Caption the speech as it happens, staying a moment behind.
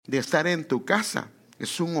de estar en tu casa.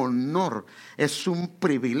 Es un honor, es un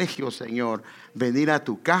privilegio, Señor, venir a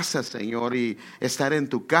tu casa, Señor, y estar en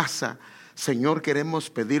tu casa. Señor, queremos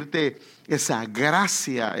pedirte esa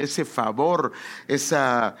gracia, ese favor,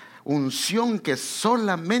 esa unción que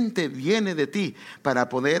solamente viene de ti para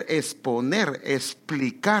poder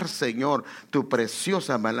explicar, Señor, tu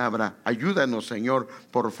preciosa palabra. Ayúdanos, Señor,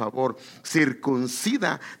 por favor.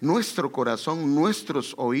 Circuncida nuestro corazón,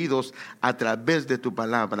 nuestros oídos a través de tu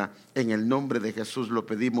palabra. En el nombre de Jesús lo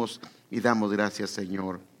pedimos y damos gracias,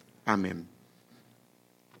 Señor. Amén.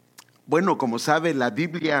 Bueno, como sabe, la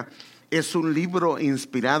Biblia es un libro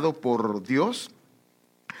inspirado por Dios.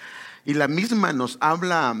 Y la misma nos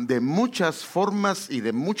habla de muchas formas y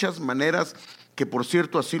de muchas maneras, que por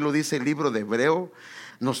cierto así lo dice el libro de Hebreo.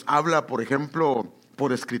 Nos habla, por ejemplo,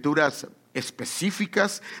 por escrituras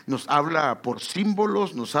específicas, nos habla por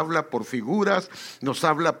símbolos, nos habla por figuras, nos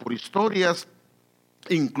habla por historias.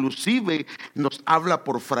 Inclusive nos habla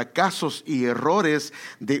por fracasos y errores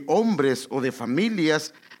de hombres o de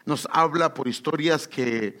familias. Nos habla por historias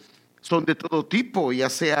que son de todo tipo, ya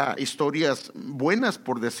sea historias buenas,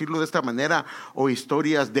 por decirlo de esta manera, o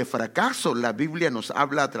historias de fracaso. La Biblia nos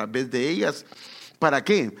habla a través de ellas. ¿Para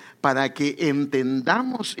qué? Para que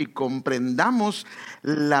entendamos y comprendamos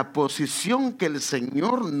la posición que el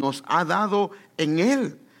Señor nos ha dado en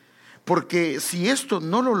Él. Porque si esto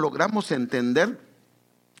no lo logramos entender,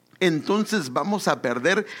 entonces vamos a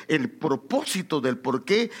perder el propósito del por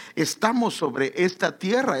qué estamos sobre esta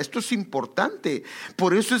tierra. Esto es importante.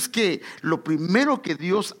 Por eso es que lo primero que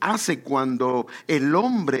Dios hace cuando el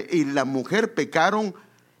hombre y la mujer pecaron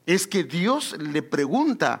es que Dios le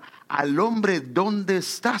pregunta al hombre: ¿dónde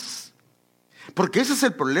estás? Porque ese es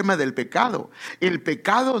el problema del pecado. El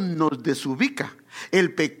pecado nos desubica.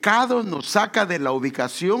 El pecado nos saca de la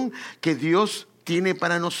ubicación que Dios tiene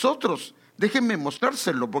para nosotros. Déjenme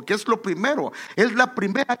mostrárselo, porque es lo primero. Es la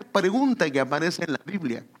primera pregunta que aparece en la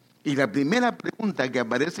Biblia. Y la primera pregunta que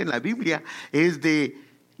aparece en la Biblia es de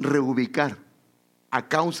reubicar a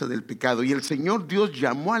causa del pecado. Y el Señor Dios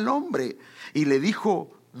llamó al hombre y le dijo: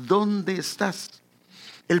 ¿dónde estás?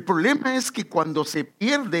 El problema es que cuando se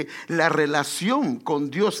pierde la relación con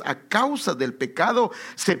Dios a causa del pecado,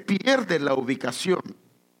 se pierde la ubicación.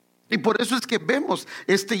 Y por eso es que vemos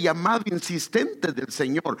este llamado insistente del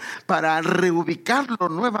Señor para reubicarlo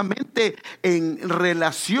nuevamente en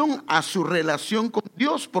relación a su relación con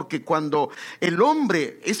Dios. Porque cuando el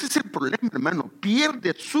hombre, ese es el problema, hermano,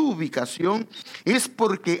 pierde su ubicación, es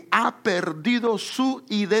porque ha perdido su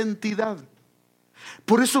identidad.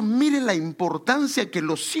 Por eso mire la importancia que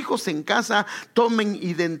los hijos en casa tomen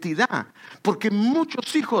identidad. Porque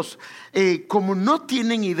muchos hijos, como no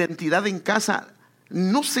tienen identidad en casa,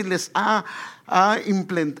 no se les ha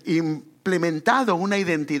implementado una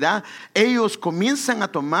identidad, ellos comienzan a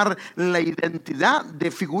tomar la identidad de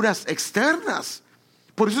figuras externas.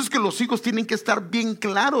 Por eso es que los hijos tienen que estar bien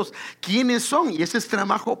claros quiénes son, y ese es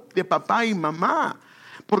trabajo de papá y mamá.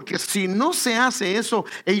 Porque si no se hace eso,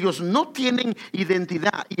 ellos no tienen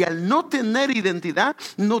identidad, y al no tener identidad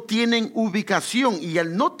no tienen ubicación, y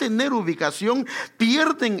al no tener ubicación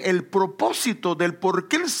pierden el propósito del por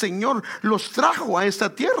qué el Señor los trajo a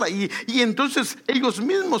esta tierra. Y entonces ellos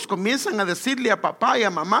mismos comienzan a decirle a papá y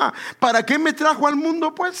a mamá: ¿para qué me trajo al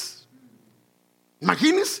mundo pues?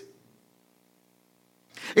 Imagínense.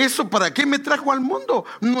 Eso, ¿para qué me trajo al mundo?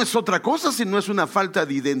 No es otra cosa sino es una falta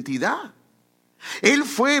de identidad. Él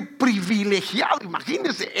fue privilegiado,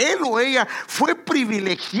 imagínense, él o ella fue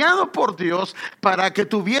privilegiado por Dios para que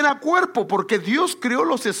tuviera cuerpo, porque Dios creó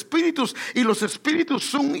los espíritus y los espíritus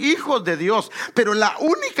son hijos de Dios. Pero la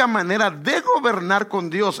única manera de gobernar con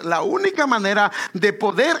Dios, la única manera de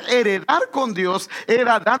poder heredar con Dios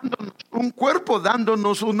era dándonos un cuerpo,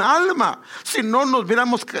 dándonos un alma. Si no, nos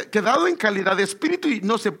hubiéramos quedado en calidad de espíritu y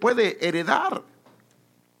no se puede heredar.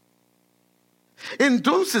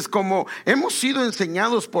 Entonces, como hemos sido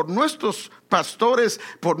enseñados por nuestros pastores,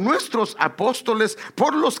 por nuestros apóstoles,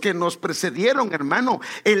 por los que nos precedieron, hermano,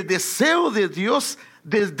 el deseo de Dios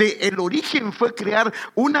desde el origen fue crear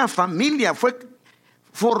una familia,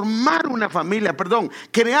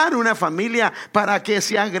 crear una familia para que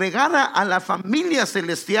se agregara a la familia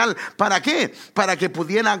celestial. ¿Para qué? Para que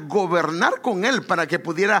pudiera gobernar con Él, para que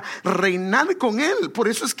pudiera reinar con Él. Por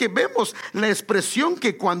eso es que vemos la expresión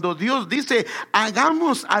que cuando Dios dice: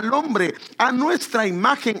 hagamos al hombre a nuestra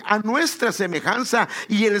imagen, a nuestra semejanza,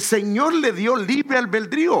 y el Señor le dio libre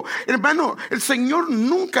albedrío. Hermano, el Señor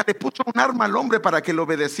nunca le puso un arma al hombre para que lo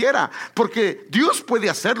obedeciera, porque Dios puede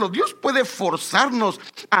hacerlo. Dios puede forzarnos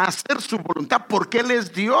a hacer su voluntad, porque Él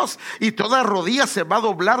es Dios y toda rodilla se va a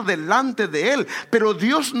doblar delante de Él. Pero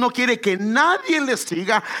Dios no quiere que nadie le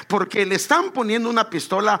siga porque le están poniendo una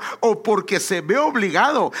pistola o porque se ve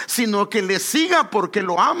obligado, sino que le siga porque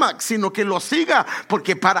lo ama, sino que lo siga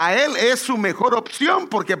porque para Él es su mejor opción,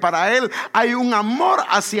 porque para Él hay un amor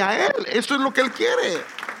hacia Él. Eso es lo que Él quiere.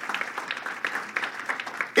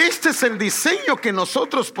 Este es el diseño que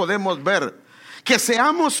nosotros podemos ver, que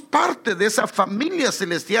seamos parte de esa familia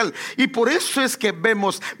celestial. Y por eso es que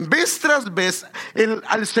vemos vez tras vez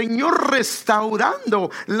al Señor restaurando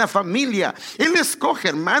la familia. Él escoge,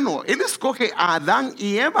 hermano, Él escoge a Adán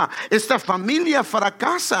y Eva. Esta familia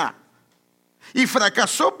fracasa. Y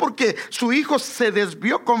fracasó porque su hijo se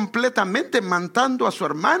desvió completamente matando a su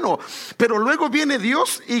hermano. Pero luego viene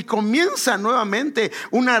Dios y comienza nuevamente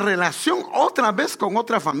una relación otra vez con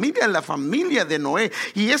otra familia, la familia de Noé.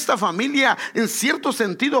 Y esta familia en cierto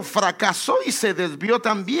sentido fracasó y se desvió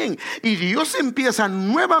también. Y Dios empieza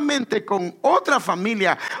nuevamente con otra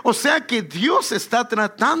familia. O sea que Dios está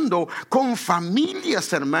tratando con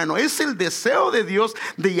familias, hermano. Es el deseo de Dios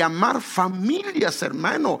de llamar familias,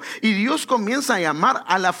 hermano. Y Dios comienza a llamar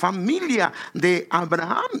a la familia de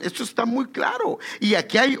Abraham. Esto está muy claro. Y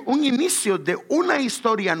aquí hay un inicio de una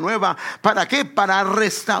historia nueva. ¿Para qué? Para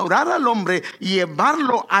restaurar al hombre y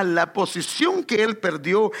llevarlo a la posición que él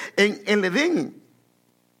perdió en el Edén.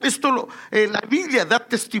 La Biblia da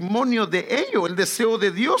testimonio de ello. El deseo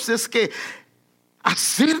de Dios es que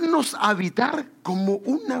hacernos habitar como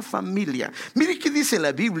una familia. Mire qué dice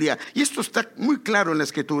la Biblia, y esto está muy claro en la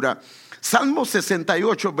Escritura. Salmo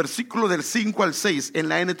 68, versículo del 5 al 6 en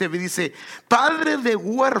la NTV dice: Padre de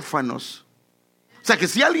huérfanos. O sea que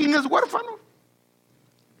si alguien es huérfano,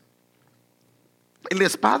 Él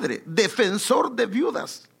es padre, defensor de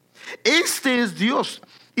viudas. Este es Dios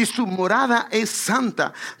y su morada es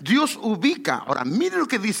santa. Dios ubica, ahora mire lo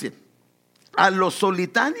que dice, a los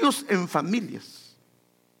solitarios en familias.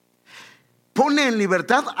 Pone en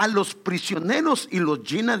libertad a los prisioneros y los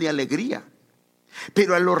llena de alegría.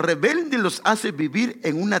 Pero a los rebeldes los hace vivir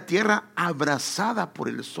en una tierra abrasada por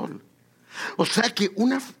el sol. O sea que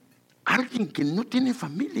alguien que no tiene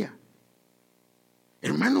familia,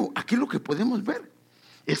 hermano, aquí lo que podemos ver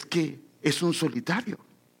es que es un solitario.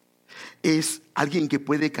 Es alguien que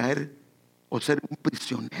puede caer o ser un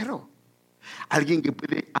prisionero. Alguien que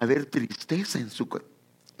puede haber tristeza en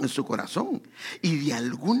su corazón. Y de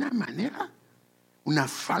alguna manera una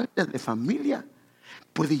falta de familia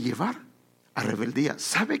puede llevar a rebeldía.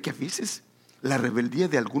 ¿Sabe que a veces la rebeldía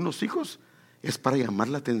de algunos hijos es para llamar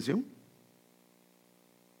la atención?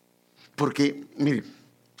 Porque, mire,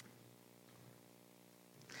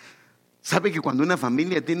 ¿sabe que cuando una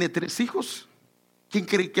familia tiene 3 hijos, quién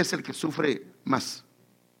cree que es el que sufre más?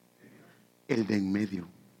 El de en medio.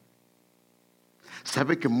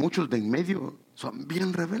 ¿Sabe que muchos de en medio son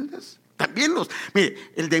bien rebeldes? También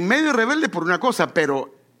mire, el de en medio es rebelde por una cosa,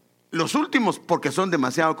 pero los últimos porque son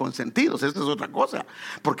demasiado consentidos. Esta es otra cosa,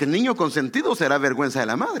 porque el niño consentido será vergüenza de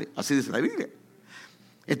la madre, así dice la Biblia.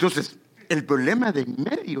 Entonces, el problema de en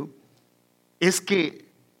medio es que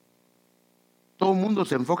todo el mundo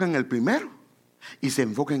se enfoca en el primero y se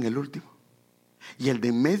enfoca en el último, y el de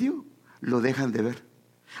en medio lo dejan de ver.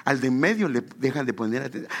 Al de en medio le dejan de poner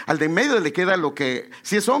atención. Al de en medio le queda lo que,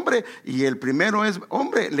 si es hombre y el primero es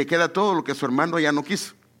hombre, le queda todo lo que su hermano ya no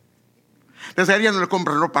quiso. Entonces a él ya no le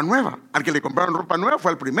compran ropa nueva. Al que le compraron ropa nueva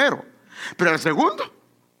fue al primero. Pero al segundo,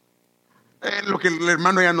 lo que el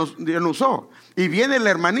hermano ya no usó. Y viene la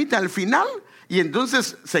hermanita al final, y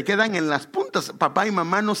entonces se quedan en las puntas. Papá y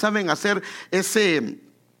mamá no saben hacer ese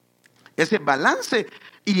balance.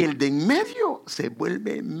 Y el de en medio se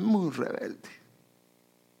vuelve muy rebelde.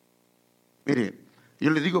 Mire, yo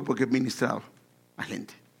le digo porque he ministrado a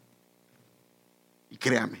gente. Y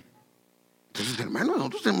créame. Entonces, hermano,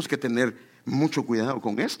 nosotros tenemos que tener mucho cuidado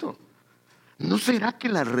con esto. ¿No será que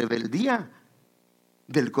la rebeldía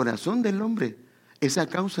del corazón del hombre es a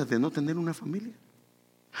causa de no tener una familia?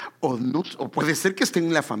 O puede ser que esté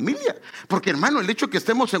en la familia. Porque, hermano, el hecho de que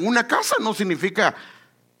estemos en una casa no significa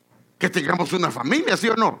que tengamos una familia, ¿sí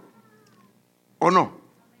o no? ¿O no?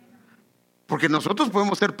 Porque nosotros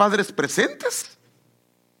podemos ser padres presentes,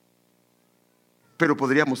 pero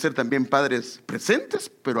podríamos ser también padres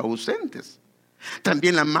presentes, pero ausentes.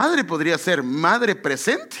 También la madre podría ser madre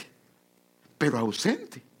presente, pero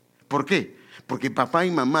ausente. ¿Por qué? Porque papá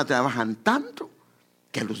y mamá trabajan tanto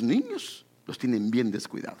que a los niños los tienen bien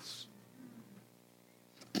descuidados.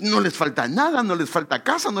 No les falta nada, no les falta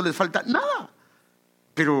casa, no les falta nada.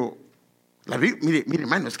 Pero, mire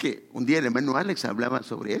hermano, es que un día el hermano Alex hablaba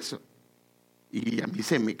sobre eso. Y a mí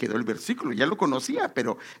se me quedó el versículo, ya lo conocía,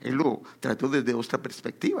 pero él lo trató desde otra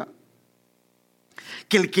perspectiva.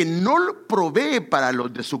 Que el que no provee para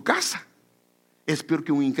los de su casa es peor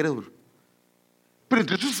que un incrédulo. Pero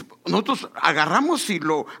entonces nosotros agarramos y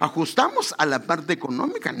lo ajustamos a la parte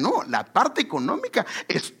económica. No, la parte económica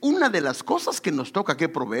es una de las cosas que nos toca que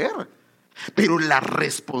proveer. Pero la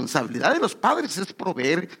responsabilidad de los padres es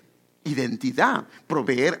proveer identidad,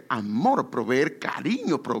 proveer amor, proveer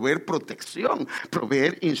cariño, proveer protección,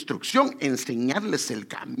 proveer instrucción, enseñarles el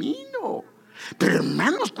camino. Pero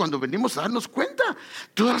hermanos, cuando venimos a darnos cuenta,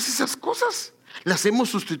 todas esas cosas las hemos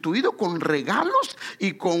sustituido con regalos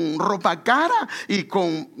y con ropa cara y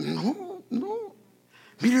con... No.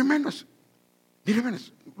 Mire hermanos,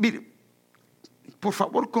 mire, por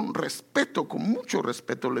favor, con respeto, con mucho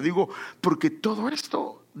respeto le digo, porque todo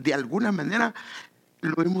esto de alguna manera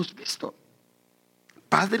lo hemos visto.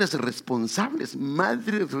 Padres responsables,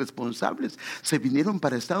 madres responsables se vinieron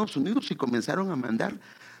para Estados Unidos y comenzaron a mandar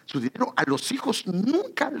su dinero a los hijos.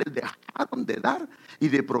 Nunca les dejaron de dar y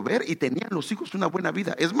de proveer, y tenían los hijos una buena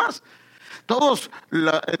vida. Es más, todos,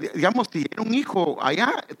 digamos, si era un hijo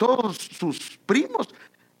allá, todos sus primos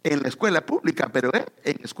en la escuela pública, pero él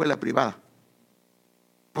en escuela privada.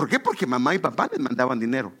 ¿Por qué? Porque mamá y papá les mandaban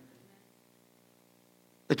dinero.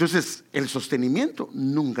 Entonces el sostenimiento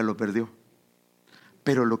nunca lo perdió.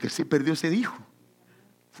 Pero lo que sí perdió ese hijo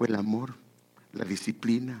fue el amor, la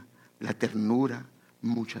disciplina, la ternura,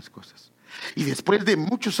 muchas cosas. Y después de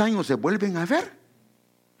muchos años se vuelven a ver.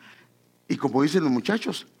 Y como dicen los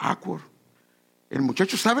muchachos, awkward. El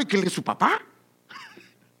muchacho sabe que él es su papá.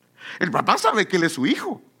 El papá sabe que él es su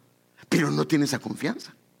hijo. Pero no tiene esa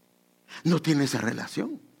confianza. No tiene esa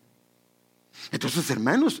relación. Entonces,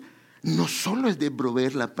 hermanos, no solo es de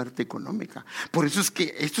proveer la parte económica. Por eso es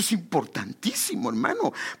que esto es importantísimo,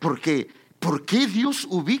 hermano. Porque ¿por qué Dios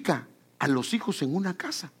ubica a los hijos en una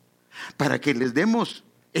casa? Para que les demos,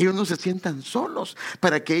 ellos no se sientan solos,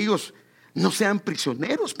 para que ellos no sean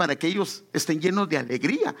prisioneros, para que ellos estén llenos de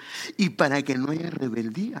alegría y para que no haya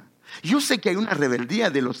rebeldía. Yo sé que hay una rebeldía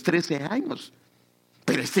de los 13 años,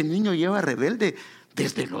 pero este niño lleva rebelde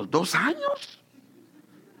desde los 2 años.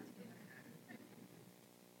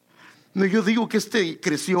 No, yo digo que este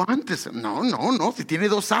creció antes. No, si tiene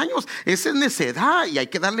 2 años, esa es necedad y hay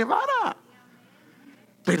que darle vara.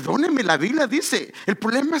 Perdóneme, la Biblia dice, el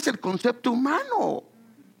problema es el concepto humano.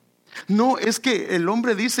 No es que el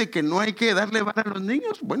hombre dice que no hay que darle vara a los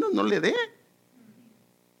niños. Bueno, no le dé.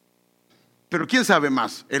 Pero ¿quién sabe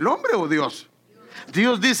más? ¿El hombre o Dios?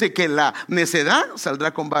 Dios dice que la necedad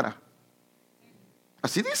saldrá con vara.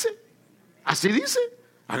 Así dice.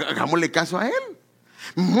 Hagámosle caso a él.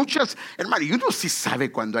 Muchas, hermano, y uno sí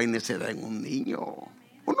sabe cuando hay necedad en un niño.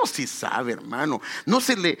 Uno sí sabe, hermano. No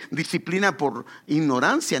se le disciplina por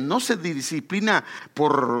ignorancia, no se disciplina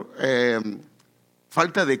por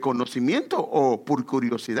falta de conocimiento o por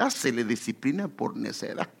curiosidad, se le disciplina por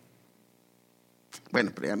necedad.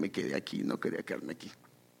 Bueno, pero ya me quedé aquí, no quería quedarme aquí.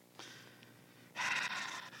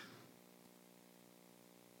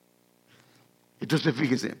 Entonces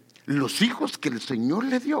fíjese, los hijos que el Señor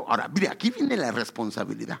le dio. Ahora, mire, aquí viene la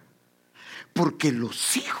responsabilidad. Porque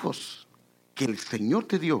los hijos que el Señor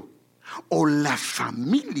te dio, o la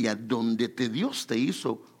familia donde Dios te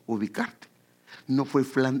hizo ubicarte, no fue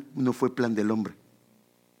plan del hombre.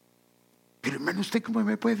 Pero hermano, ¿usted cómo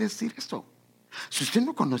me puede decir eso? Si usted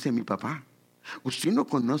no conoce a mi papá, usted no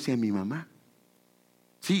conoce a mi mamá.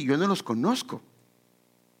 Sí, yo no los conozco,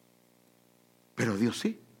 pero Dios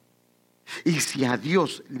sí. Y si a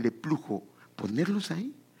Dios le plujo ponerlos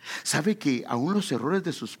ahí, sabe que aún los errores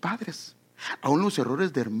de sus padres, aún los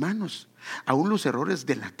errores de hermanos, aún los errores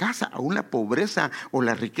de la casa, aún la pobreza o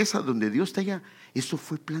la riqueza donde Dios te haya, eso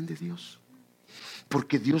fue plan de Dios.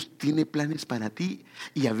 Porque Dios tiene planes para ti.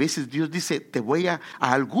 Y a veces Dios dice, te voy a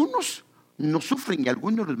algunos no sufren y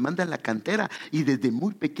algunos los manda a la cantera y desde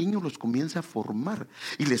muy pequeños los comienza a formar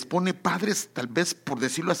y les pone padres, tal vez por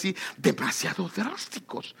decirlo así, demasiado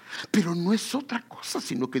drásticos. Pero no es otra cosa,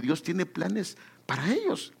 sino que Dios tiene planes para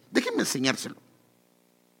ellos. Déjenme enseñárselo.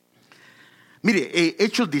 Mire,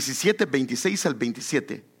 Hechos 17, 26 al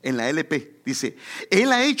 27 en la LP dice,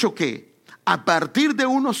 Él ha hecho que a partir de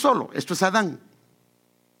uno solo, esto es Adán,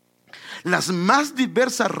 las más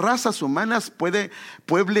diversas razas humanas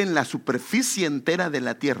pueblen la superficie entera de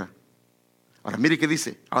la tierra. Ahora mire qué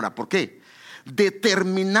dice. Ahora, ¿por qué?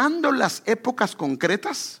 Determinando las épocas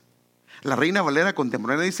concretas, la Reina Valera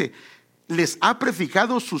contemporánea dice, les ha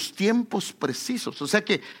prefijado sus tiempos precisos. O sea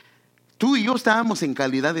que tú y yo estábamos en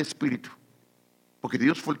calidad de espíritu, porque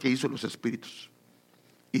Dios fue el que hizo los espíritus.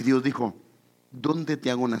 Y Dios dijo, ¿dónde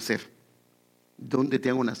te hago nacer? ¿dónde te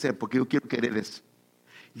hago nacer? Porque yo quiero que heredes.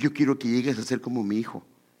 Yo quiero que llegues a ser como mi hijo.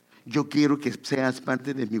 Yo quiero que seas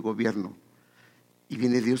parte de mi gobierno. Y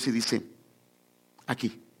viene Dios y dice,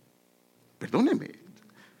 aquí, perdóneme,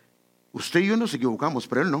 usted y yo nos equivocamos,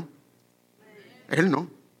 pero Él no. Él no,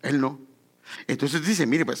 Él no. Entonces dice,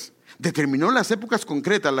 mire pues, determinó las épocas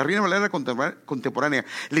concretas, la Reina Valera contemporánea,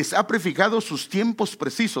 les ha prefijado sus tiempos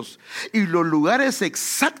precisos y los lugares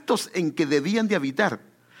exactos en que debían de habitar.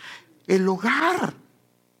 El hogar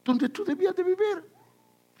donde tú debías de vivir.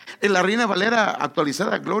 En la Reina Valera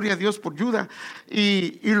actualizada, gloria a Dios por Judá,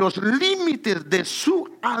 y los límites de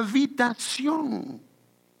su habitación.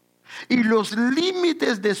 Y los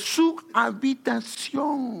límites de su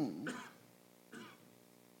habitación.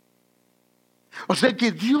 O sea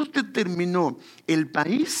que Dios determinó el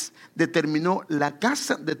país, determinó la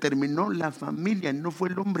casa, determinó la familia, no fue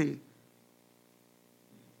el hombre.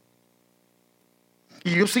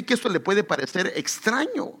 Y yo sé que esto le puede parecer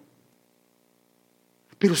extraño,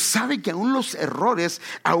 pero sabe que aún los errores,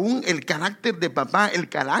 aún el carácter de papá, el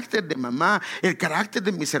carácter de mamá, el carácter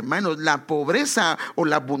de mis hermanos, la pobreza o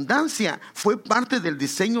la abundancia fue parte del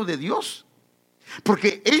diseño de Dios.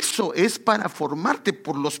 Porque eso es para formarte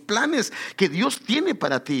por los planes que Dios tiene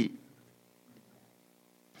para ti.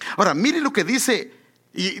 Ahora, mire lo que dice,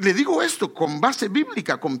 y le digo esto con base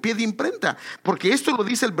bíblica, con pie de imprenta, porque esto lo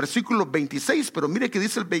dice el versículo 26, pero mire que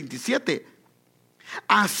dice el 27.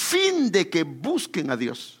 A fin de que busquen a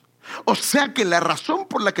Dios. O sea que la razón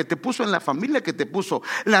por la que te puso en la familia que te puso,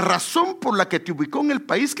 la razón por la que te ubicó en el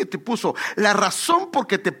país que te puso, la razón por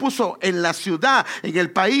que te puso en la ciudad, en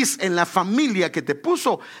el país, en la familia que te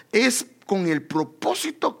puso, es con el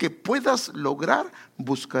propósito que puedas lograr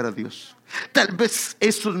buscar a Dios. Tal vez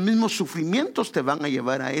esos mismos sufrimientos te van a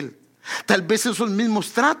llevar a Él. Tal vez esos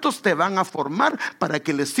mismos tratos te van a formar para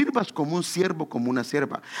que les sirvas como un siervo, como una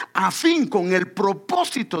sierva, a fin, con el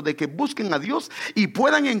propósito de que busquen a Dios y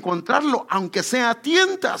puedan encontrarlo, aunque sea a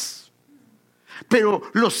tientas. Pero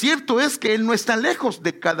lo cierto es que Él no está lejos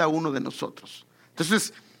de cada uno de nosotros.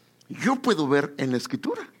 Entonces, yo puedo ver en la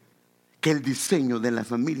Escritura que el diseño de la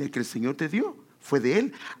familia que el Señor te dio fue de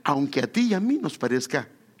Él, aunque a ti y a mí nos parezca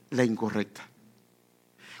la incorrecta.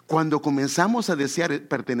 Cuando comenzamos a desear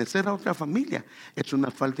pertenecer a otra familia, es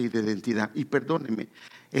una falta de identidad. Y perdónenme,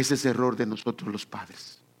 ese es error de nosotros los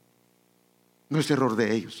padres. No es error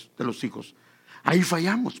de ellos, de los hijos. Ahí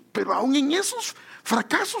fallamos, pero aún en esos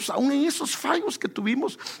fracasos, aún en esos fallos que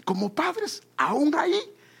tuvimos como padres, aún ahí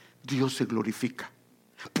Dios se glorifica.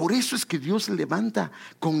 Por eso es que Dios levanta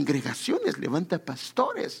congregaciones, levanta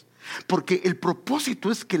pastores, porque el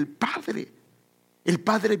propósito es que el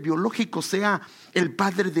padre biológico sea el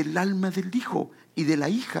padre del alma del hijo y de la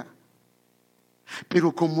hija.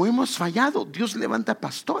 Pero como hemos fallado, Dios levanta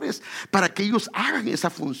pastores para que ellos hagan esa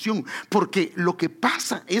función. Porque lo que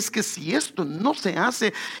pasa es que si esto no se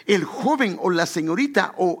hace, el joven o la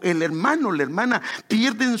señorita o el hermano o la hermana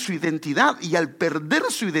pierden su identidad. Y al perder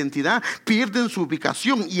su identidad, pierden su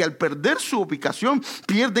ubicación. Y al perder su ubicación,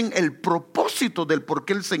 pierden el propósito del por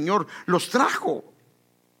qué el Señor los trajo.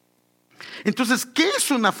 Entonces, ¿qué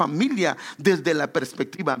es una familia desde la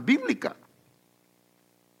perspectiva bíblica?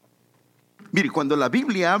 Mire, cuando la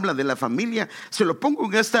Biblia habla de la familia, se lo pongo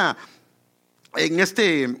en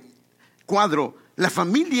este cuadro. La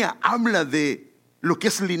familia habla de lo que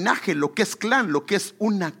es linaje, lo que es clan, lo que es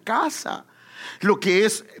una casa, lo que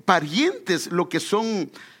es parientes, lo que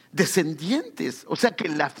son descendientes. O sea que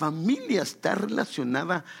la familia está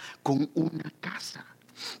relacionada con una casa.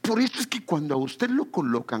 Por eso es que cuando a usted lo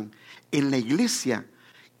colocan en la iglesia,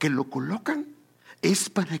 que lo colocan,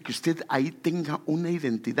 es para que usted ahí tenga una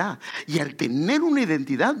identidad. Y al tener una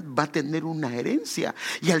identidad va a tener una herencia.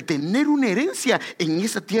 Y al tener una herencia en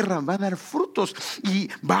esa tierra va a dar frutos y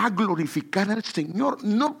va a glorificar al Señor.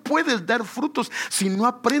 No puedes dar frutos si no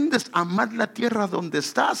aprendes a amar la tierra donde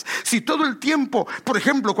estás. Si todo el tiempo, por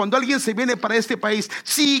ejemplo, cuando alguien se viene para este país,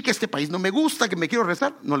 sí, que este país no me gusta, que me quiero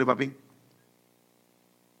rezar, no le va bien.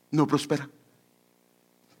 No prospera.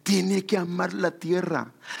 Tiene que amar la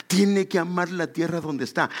tierra. Tiene que amar la tierra donde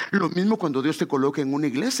está. Lo mismo cuando Dios te coloca en una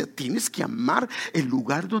iglesia. Tienes que amar el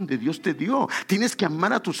lugar donde Dios te dio. Tienes que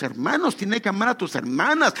amar a tus hermanos. Tienes que amar a tus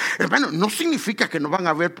hermanas. Hermano, no significa que no van a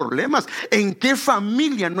haber problemas. ¿En qué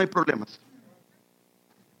familia no hay problemas?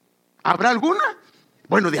 ¿Habrá alguna?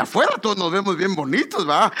 Bueno, de afuera todos nos vemos bien bonitos,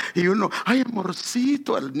 ¿va? Y uno, ay,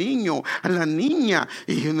 amorcito, al niño, a la niña.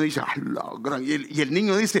 Y uno dice, y el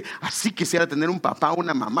niño dice, así quisiera tener un papá o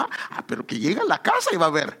una mamá. Pero que llega a la casa y va a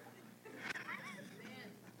ver.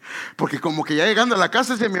 Porque como que ya llegando a la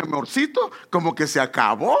casa ese mi amorcito, como que se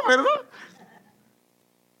acabó, ¿verdad?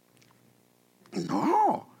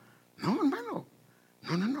 No, hermano.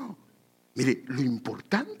 Mire, lo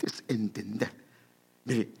importante es entender.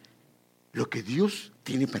 Mire, lo que Dios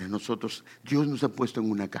tiene para nosotros, Dios nos ha puesto en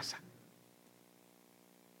una casa.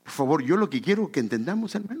 Por favor, yo lo que quiero que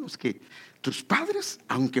entendamos, hermanos, que tus padres,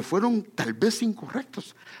 aunque fueron tal vez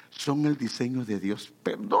incorrectos, son el diseño de Dios.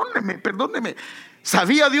 Perdóneme.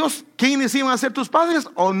 ¿Sabía Dios quiénes iban a ser tus padres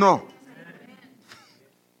o no?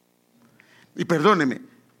 Y perdóneme.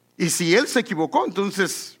 Y si Él se equivocó,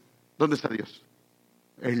 entonces, ¿dónde está Dios?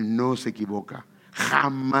 Él no se equivoca,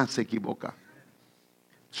 jamás se equivoca.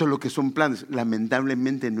 Solo que son planes,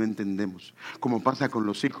 lamentablemente no entendemos. Como pasa con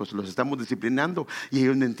los hijos, los estamos disciplinando y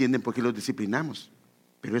ellos no entienden por qué los disciplinamos,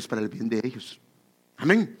 pero es para el bien de ellos.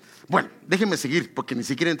 Amén. Bueno, déjenme seguir porque ni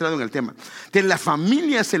siquiera he entrado en el tema. Que la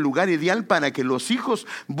familia es el lugar ideal para que los hijos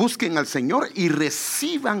busquen al Señor y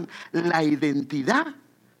reciban la identidad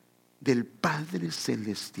del Padre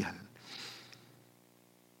Celestial.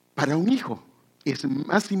 Para un hijo es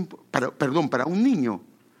más para un niño,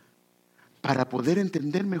 para poder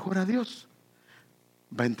entender mejor a Dios,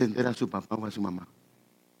 va a entender a su papá o a su mamá.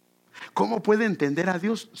 ¿Cómo puede entender a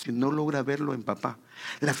Dios si no logra verlo en papá?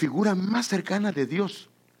 La figura más cercana de Dios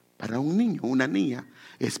para un niño, una niña,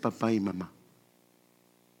 es papá y mamá.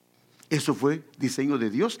 Eso fue diseño de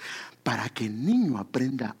Dios para que el niño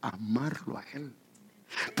aprenda a amarlo a Él.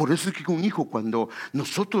 Por eso es que un hijo, cuando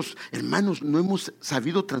nosotros, hermanos, no hemos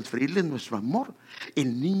sabido transferirle nuestro amor,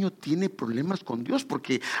 el niño tiene problemas con Dios,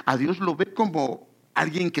 porque a Dios lo ve como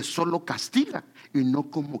alguien que solo castiga y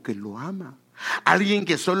no como que lo ama. Alguien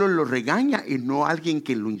que solo lo regaña y no alguien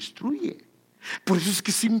que lo instruye. Por eso es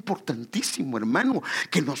que es importantísimo, hermano,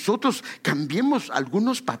 que nosotros cambiemos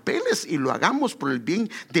algunos papeles y lo hagamos por el bien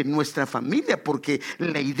de nuestra familia, porque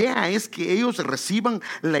la idea es que ellos reciban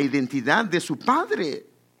la identidad de su padre.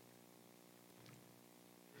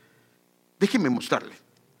 Déjeme mostrarle.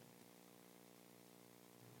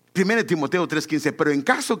 1 Timoteo 3:15. Pero en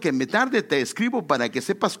caso que me tarde, te escribo para que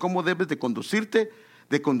sepas cómo debes de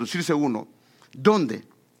conducirse uno. ¿Dónde?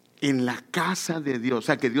 En la casa de Dios. O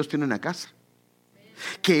sea, que Dios tiene una casa,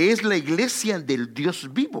 que es la iglesia del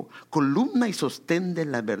Dios vivo, columna y sostén de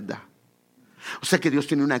la verdad. O sea que Dios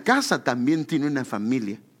tiene una casa, también tiene una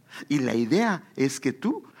familia. Y la idea es que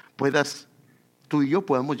tú y yo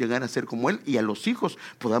podamos llegar a ser como Él, y a los hijos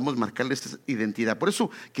podamos marcarles esa identidad. Por eso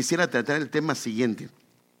quisiera tratar el tema siguiente.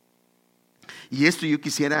 Y esto yo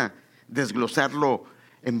quisiera desglosarlo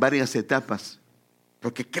en varias etapas,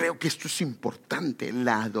 porque creo que esto es importante: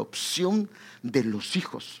 la adopción de los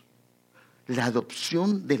hijos, la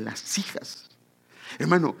adopción de las hijas.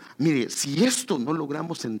 Hermano, mire, si esto no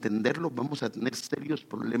logramos entenderlo, vamos a tener serios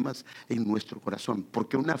problemas en nuestro corazón,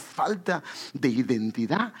 porque una falta de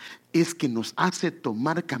identidad es que nos hace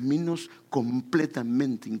tomar caminos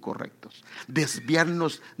completamente incorrectos,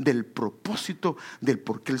 desviarnos del propósito del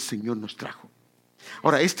por qué el Señor nos trajo.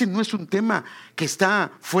 Ahora, este no es un tema que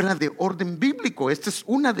está fuera de orden bíblico. Esta es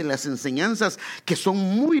una de las enseñanzas que son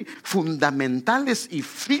muy fundamentales y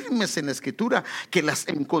firmes en la Escritura, que las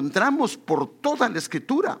encontramos por toda la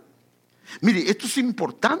Escritura. Mire, esto es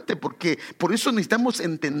importante porque por eso necesitamos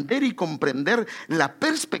entender y comprender la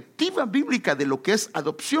perspectiva bíblica de lo que es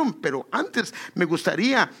adopción. Pero antes me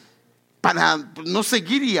gustaría, para no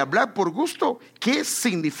seguir y hablar por gusto, ¿qué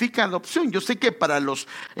significa adopción? Yo sé que para los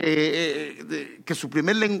que su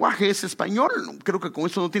primer lenguaje es español, creo que con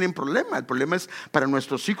eso no tienen problema. El problema es para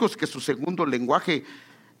nuestros hijos que su segundo lenguaje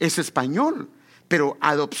es español. Pero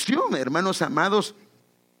adopción, hermanos amados,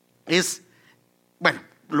 es, bueno,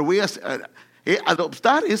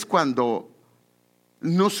 adoptar es cuando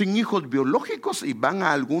no son hijos biológicos y van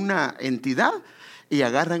a alguna entidad y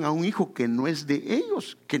agarran a un hijo que no es de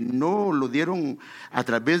ellos, que no lo dieron a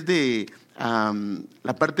través de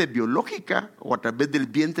la parte biológica o a través del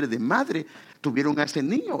vientre de madre. Tuvieron a ese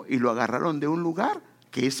niño y lo agarraron de un lugar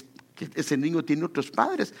que ese niño tiene otros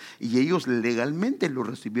padres, y ellos legalmente lo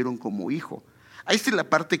recibieron como hijo. Ahí está la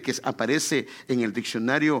parte que aparece en el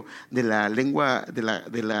diccionario de la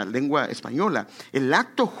lengua española: el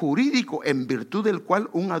acto jurídico en virtud del cual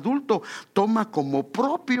un adulto toma como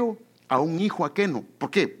propio a un hijo ajeno.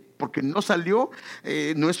 ¿Por qué? Porque no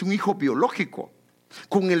es un hijo biológico,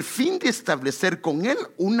 con el fin de establecer con él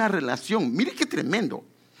una relación, mire qué tremendo,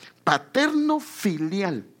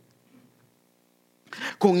 paterno-filial,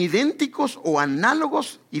 con idénticos o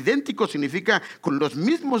análogos. Idénticos significa con los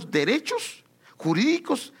mismos derechos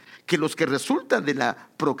jurídicos que los que resultan de la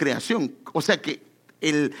procreación. O sea que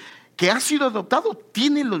el que ha sido adoptado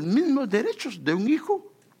tiene los mismos derechos de un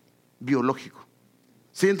hijo biológico.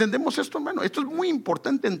 Si entendemos esto, hermano, esto es muy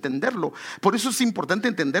importante entenderlo. Por eso es importante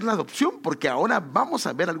entender la adopción, porque ahora vamos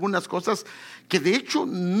a ver algunas cosas que de hecho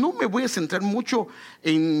no me voy a centrar mucho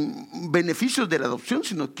en beneficios de la adopción,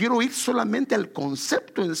 sino quiero ir solamente al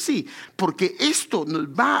concepto en sí, porque esto nos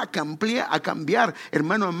va a cambiar,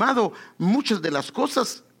 hermano amado, muchas de las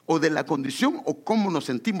cosas o de la condición o cómo nos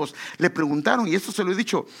sentimos. Le preguntaron, y esto se lo he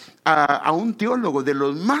dicho a un teólogo de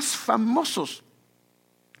los más famosos,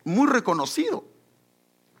 muy reconocido,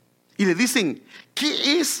 y le dicen,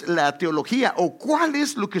 ¿qué es la teología? ¿O cuál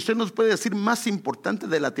es lo que usted nos puede decir más importante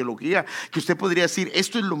de la teología? Que usted podría decir,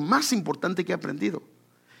 esto es lo más importante que he aprendido.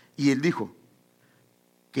 Y él dijo,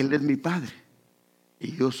 que Él es mi Padre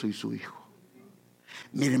y yo soy su hijo.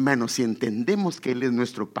 Mire, hermano, si entendemos que Él es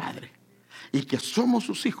nuestro Padre y que somos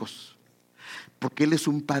sus hijos, porque Él es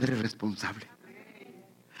un Padre responsable.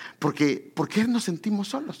 ¿Por qué nos sentimos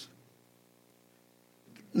solos?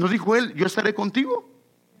 Nos dijo Él, yo estaré contigo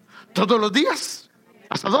todos los días.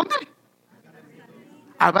 ¿Hasta dónde?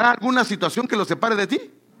 ¿Habrá alguna situación que los separe de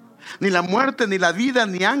ti? Ni la muerte, ni la vida,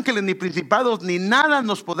 ni ángeles, ni principados, ni nada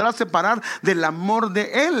nos podrá separar del amor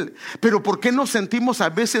de Él. Pero ¿por qué nos sentimos a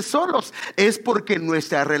veces solos? Es porque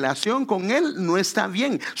nuestra relación con Él no está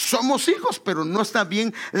bien. Somos hijos, pero no está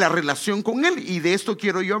bien la relación con Él. Y de esto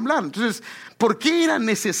quiero yo hablar. Entonces, ¿por qué era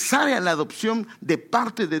necesaria la adopción de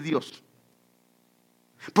parte de Dios?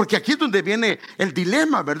 Porque aquí es donde viene el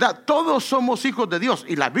dilema, ¿verdad? Todos somos hijos de Dios.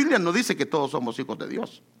 Y la Biblia no dice que todos somos hijos de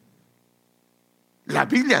Dios. La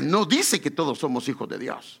Biblia no dice que todos somos hijos de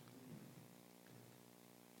Dios.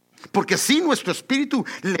 Porque sí, nuestro espíritu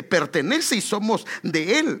le pertenece y somos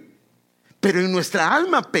de Él. Pero en nuestra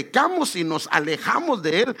alma pecamos y nos alejamos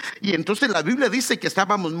de Él. Y entonces la Biblia dice que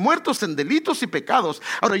estábamos muertos en delitos y pecados.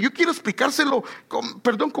 Ahora yo quiero explicárselo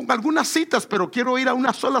con algunas citas, pero quiero ir a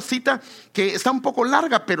una sola cita que está un poco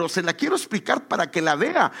larga, pero se la quiero explicar para que la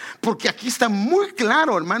vea. Porque aquí está muy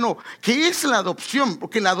claro, hermano, que es la adopción.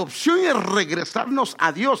 Porque la adopción es regresarnos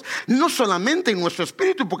a Dios. No solamente en nuestro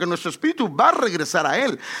espíritu, porque nuestro espíritu va a regresar a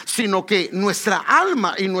Él, sino que nuestra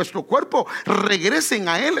alma y nuestro cuerpo regresen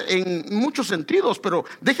a Él en muchos sentidos, pero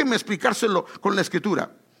déjenme explicárselo con la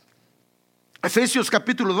escritura. Efesios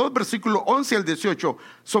capítulo 2 versículo 11 al 18,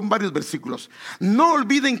 son varios versículos. No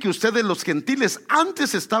olviden que ustedes los gentiles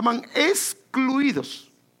antes estaban excluidos.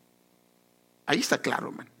 Ahí está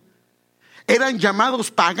claro, hermano. Eran llamados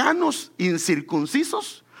paganos,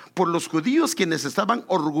 incircuncisos por los judíos, quienes estaban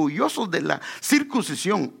orgullosos de la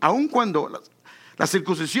circuncisión, aun cuando la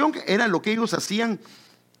circuncisión era lo que ellos hacían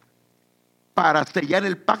para sellar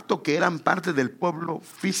el pacto, que eran parte del pueblo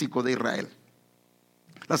físico de Israel.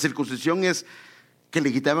 La circuncisión es que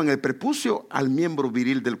le quitaban el prepucio al miembro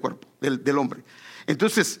viril del cuerpo, del hombre.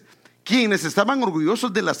 Entonces, quienes estaban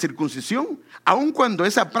orgullosos de la circuncisión, aun cuando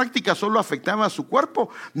esa práctica solo afectaba a su cuerpo,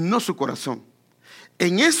 no su corazón.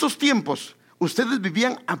 En esos tiempos, ustedes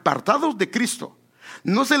vivían apartados de Cristo.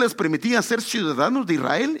 No se les permitía ser ciudadanos de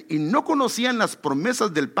Israel y no conocían las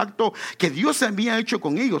promesas del pacto que Dios había hecho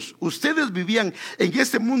con ellos. Ustedes vivían en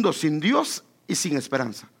este mundo sin Dios y sin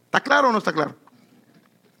esperanza. ¿Está claro o no está claro?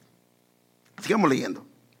 Sigamos leyendo.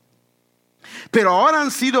 Pero ahora han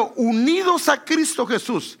sido unidos a Cristo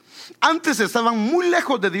Jesús. Antes estaban muy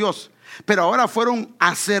lejos de Dios, pero ahora fueron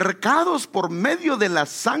acercados por medio de la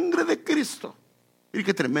sangre de Cristo. Mire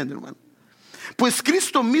qué tremendo, hermano. Pues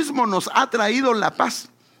Cristo mismo nos ha traído la paz.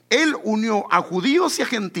 Él unió a judíos y a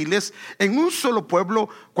gentiles en un solo pueblo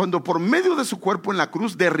cuando por medio de su cuerpo en la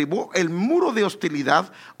cruz derribó el muro de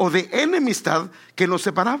hostilidad o de enemistad que nos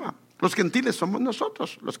separaba. Los gentiles somos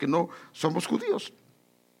nosotros, los que no somos judíos.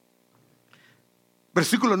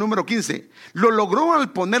 Versículo número 15. Lo logró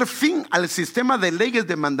al poner fin al sistema de leyes,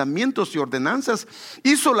 de mandamientos y ordenanzas.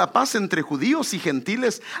 Hizo la paz entre judíos y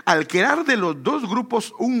gentiles al crear de los dos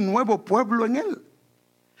grupos un nuevo pueblo en Él.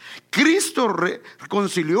 Cristo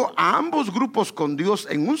reconcilió a ambos grupos con Dios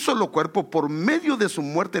en un solo cuerpo por medio de su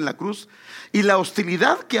muerte en la cruz, y la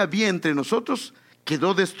hostilidad que había entre nosotros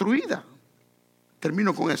quedó destruida.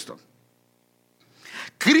 Termino con esto.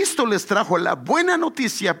 Cristo les trajo la buena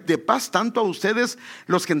noticia de paz tanto a ustedes,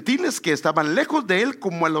 los gentiles que estaban lejos de Él,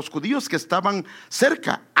 como a los judíos que estaban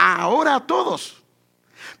cerca. Ahora a todos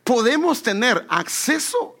podemos tener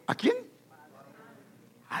acceso ¿a quién?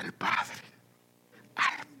 Al Padre.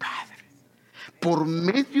 Al Padre. Por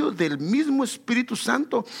medio del mismo Espíritu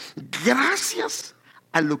Santo, gracias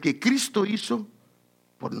a lo que Cristo hizo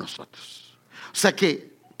por nosotros. O sea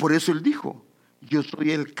que por eso Él dijo: yo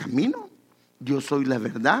soy el camino, yo soy la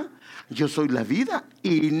verdad, yo soy la vida,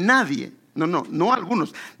 y nadie, no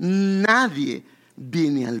algunos, nadie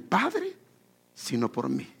viene al Padre sino por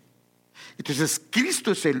mí. Entonces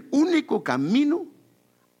Cristo es el único camino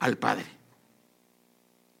al Padre.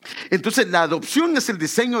 Entonces la adopción es el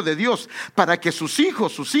diseño de Dios para que sus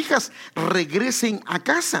hijos, sus hijas regresen a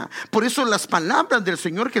casa. Por eso las palabras del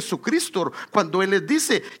Señor Jesucristo, cuando Él les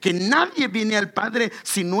dice que nadie viene al Padre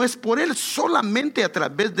si no es por Él, solamente a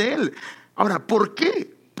través de Él. Ahora, ¿por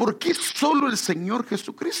qué? ¿Por qué solo el Señor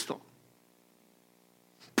Jesucristo?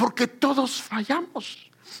 Porque todos fallamos.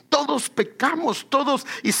 Todos pecamos, todos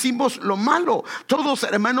hicimos lo malo, todos,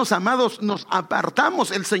 hermanos amados, nos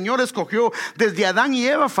apartamos. El Señor escogió, desde Adán y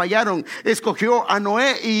Eva fallaron, escogió a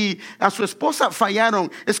Noé y a su esposa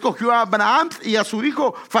fallaron, escogió a Abraham y a su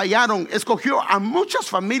hijo fallaron, escogió a muchas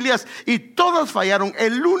familias y todas fallaron.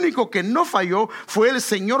 El único que no falló fue el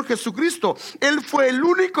Señor Jesucristo. Él fue el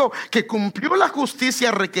único que cumplió la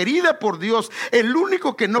justicia requerida por Dios, el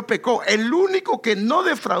único que no pecó, el único que no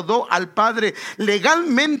defraudó al Padre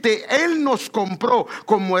legalmente. Él nos compró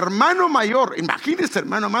como hermano mayor. Imagínense,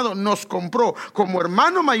 hermano amado, nos compró como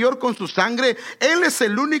hermano mayor con su sangre. Él es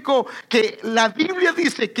el único que la Biblia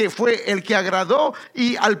dice que fue el que agradó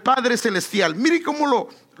y al Padre Celestial. Mire cómo lo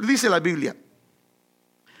dice la Biblia.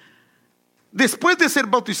 Después de ser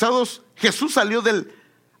bautizados, Jesús salió del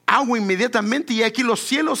agua inmediatamente, y aquí los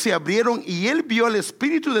cielos se abrieron y él vio al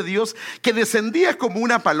Espíritu de Dios que descendía como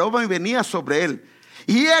una paloma y venía sobre él.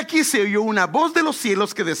 Y aquí se oyó una voz de los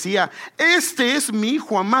cielos que decía: este es mi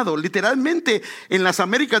hijo amado. Literalmente en las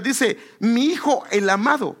Américas dice: mi hijo el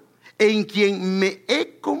amado, en quien me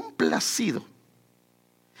he complacido.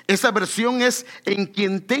 Esa versión es: en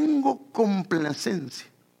quien tengo complacencia.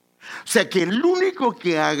 O sea que el único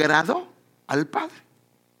que agradó al Padre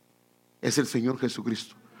es el Señor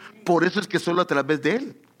Jesucristo. Por eso es que solo a través de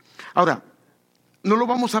Él. Ahora, no lo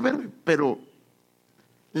vamos a ver, pero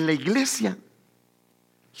la iglesia,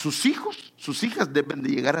 sus hijos, sus hijas deben de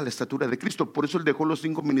llegar a la estatura de Cristo. Por eso Él dejó los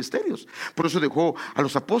 5 ministerios. Por eso dejó a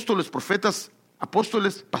los apóstoles, profetas,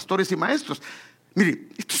 apóstoles, pastores y maestros. Mire,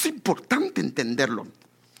 esto es importante entenderlo.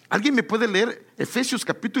 ¿Alguien me puede leer Efesios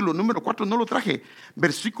capítulo número 4? No lo traje.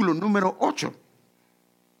 Versículo número 8.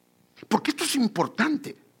 Porque esto es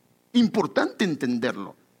importante. Importante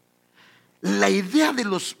entenderlo. La idea de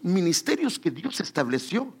los ministerios que Dios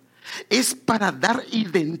estableció es para dar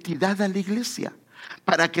identidad a la iglesia,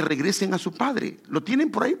 para que regresen a su Padre. ¿Lo tienen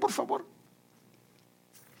por ahí, por favor?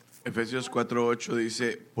 Efesios 4:8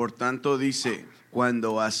 dice: por tanto dice,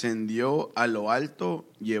 cuando ascendió a lo alto,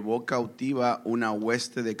 llevó cautiva una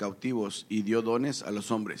hueste de cautivos y dio dones a los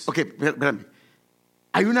hombres. Ok, espérame.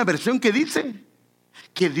 Hay una versión que dice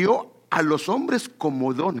que dio a los hombres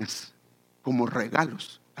como dones, como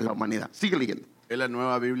regalos a la humanidad. Sigue leyendo. En la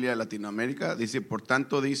Nueva Biblia Latinoamérica dice: por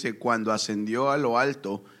tanto dice, cuando ascendió a lo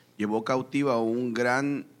alto, llevó cautiva un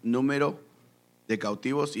gran número de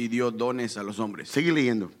cautivos y dio dones a los hombres. Sigue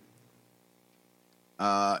leyendo.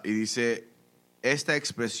 Y dice, esta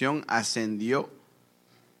expresión ascendió,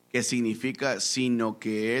 que significa sino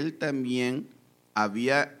que él también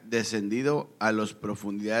había descendido a las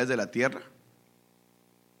profundidades de la tierra.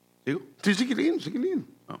 ¿Sigo? Sí, sigue leyendo, sigue leyendo.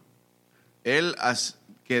 No. El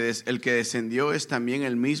que descendió es también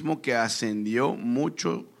el mismo que ascendió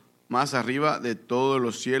mucho más arriba de todos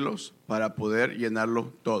los cielos para poder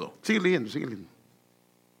llenarlo todo. Sigue leyendo, sigue leyendo.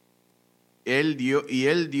 Él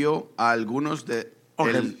dio a algunos de...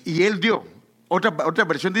 Y él dio. Otra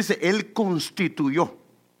versión dice: él constituyó.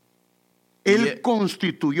 Él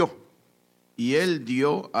constituyó. Y él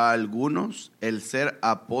dio a algunos el ser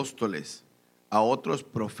apóstoles, a otros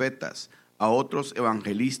profetas, a otros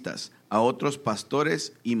evangelistas, a otros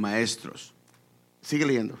pastores y maestros. Sigue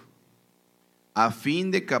leyendo. A fin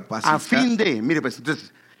de capacitar. A fin de, mire pues,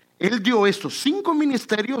 entonces, él dio estos 5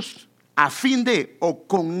 ministerios a fin de, o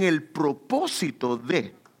con el propósito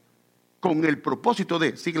de,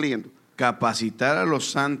 sigue leyendo. Capacitar a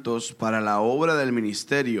los santos para la obra del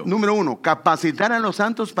ministerio. Número 1, capacitar a los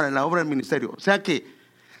santos para la obra del ministerio. O sea que,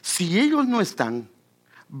 si ellos no están,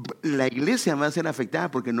 la iglesia va a ser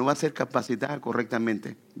afectada porque no va a ser capacitada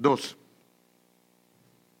correctamente. 2.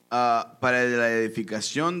 Para la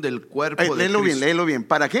edificación del cuerpo de Cristo. Léelo bien.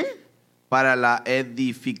 ¿Para qué? Para la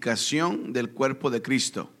edificación del cuerpo de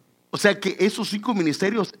Cristo. O sea que esos 5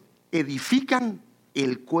 ministerios edifican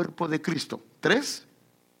el cuerpo de Cristo. 3.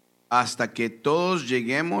 Hasta que todos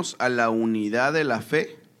lleguemos a la unidad de la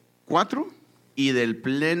fe. 4. Y del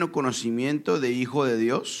pleno conocimiento de Hijo de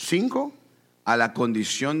Dios. 5. A la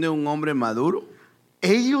condición de un hombre maduro.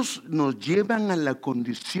 Ellos nos llevan a la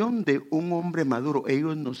condición de un hombre maduro.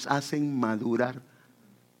 Ellos nos hacen madurar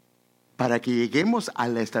para que lleguemos a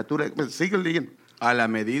la estatura. Sigue leyendo. A la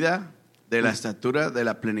medida de la estatura de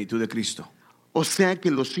la plenitud de Cristo. O sea que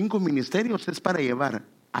los 5 ministerios es para llevar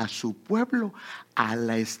a su pueblo a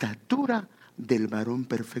la estatura del varón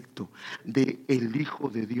perfecto, del Hijo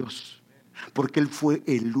de Dios, porque Él fue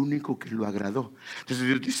el único que lo agradó. Entonces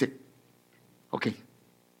Dios dice, ok,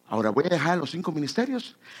 ahora voy a dejar los 5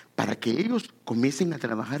 ministerios para que ellos comiencen a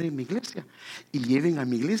trabajar en mi iglesia y lleven a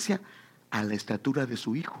mi iglesia a la estatura de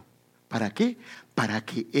su Hijo. ¿Para qué? Para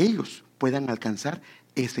que ellos puedan alcanzar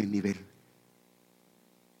ese nivel.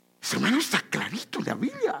 Ese hermano, está clarito en la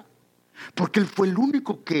Biblia, porque Él fue el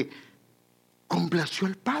único que complació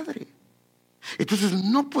al Padre. Entonces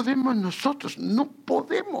no podemos nosotros, no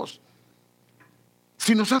podemos.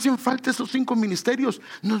 Si nos hacen falta esos 5 ministerios,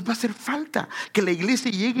 nos va a hacer falta que la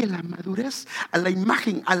iglesia llegue a la madurez, a la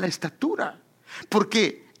imagen, a la estatura.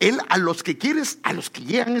 Porque Él a los que quieres, a los que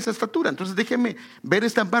llegan a esa estatura. Entonces déjenme ver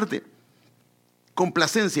esta parte.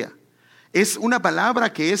 Complacencia es una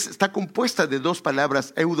palabra que está compuesta de 2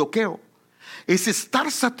 palabras, eudoqueo. Es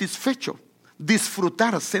estar satisfecho,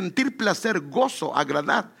 disfrutar, sentir placer, gozo,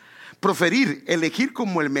 agradar, proferir, elegir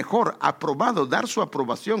como el mejor, aprobado, dar su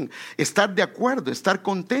aprobación, estar de acuerdo, estar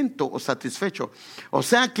contento o satisfecho. O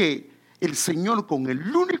sea que el Señor, con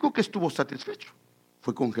el único que estuvo satisfecho,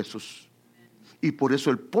 fue con Jesús. Y por eso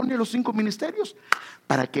Él pone los 5 ministerios,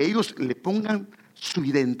 para que ellos le pongan su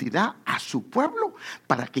identidad a su pueblo,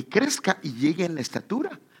 para que crezca y llegue a la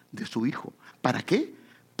estatura de su Hijo. ¿Para qué?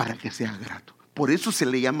 Para que sea grato. Por eso se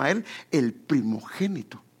le llama a Él el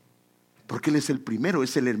primogénito, porque Él es el primero,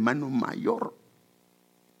 es el hermano mayor.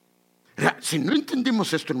 Si no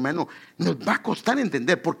entendemos esto, hermano, nos va a costar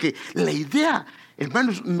entender, porque la idea,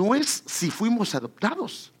 hermanos, no es si fuimos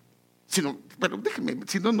adoptados, sino, pero déjenme,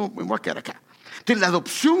 si no, no me voy a quedar acá. Entonces la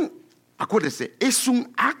adopción, acuérdese, es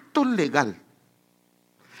un acto legal.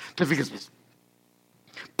 Entonces fíjense,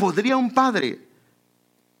 ¿podría un padre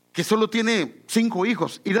que solo tiene 5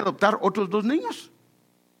 hijos ir a adoptar otros 2 niños?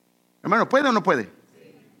 Hermano, ¿puede o no puede?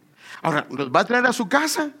 Ahora, los va a traer a su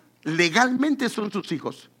casa, legalmente son sus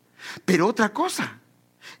hijos. Pero otra cosa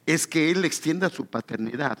es que él extienda su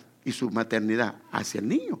paternidad y su maternidad hacia el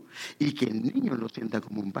niño, y que el niño lo sienta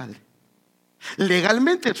como un padre.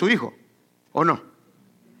 Legalmente es su hijo, ¿o no?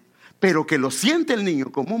 Pero que lo siente el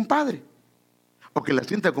niño como un padre, o que la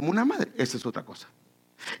sienta como una madre, esa es otra cosa.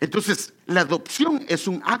 Entonces, la adopción es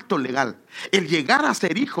un acto legal. El llegar a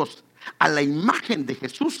ser hijos a la imagen de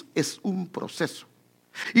Jesús es un proceso.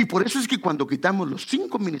 Y por eso es que cuando quitamos los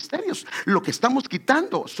 5 ministerios, lo que estamos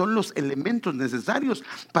quitando son los elementos necesarios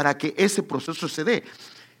para que ese proceso se dé.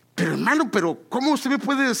 Pero hermano, ¿cómo usted me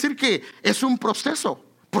puede decir que es un proceso?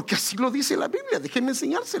 Porque así lo dice la Biblia. Déjeme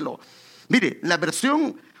enseñárselo. Mire, la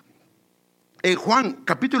versión en Juan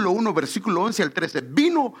capítulo 1 versículo 11 al 13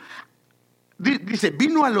 dice,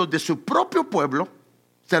 vino a los de su propio pueblo,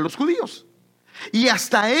 o sea, los judíos, y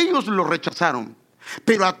hasta ellos lo rechazaron.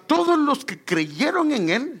 Pero a todos los que creyeron en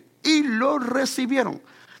Él y lo recibieron.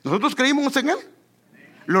 ¿Nosotros creímos en Él?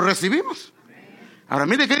 ¿Lo recibimos? Ahora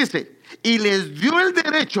mire qué dice. Y les dio el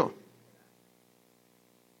derecho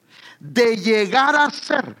de llegar a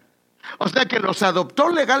ser. O sea que los adoptó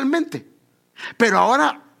legalmente. Pero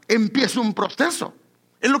ahora empieza un proceso.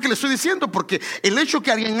 Es lo que le estoy diciendo, porque el hecho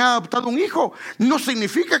que alguien ha adoptado un hijo no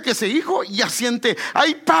significa que ese hijo ya siente,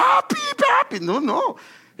 ay papi, papi. No.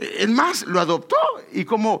 Es más, lo adoptó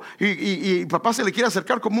y papá se le quiere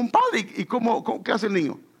acercar como un padre. ¿Y qué hace el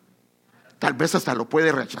niño? Tal vez hasta lo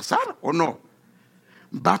puede rechazar o no.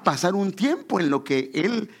 Va a pasar un tiempo en lo que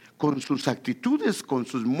él, con sus actitudes, con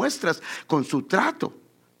sus muestras, con su trato,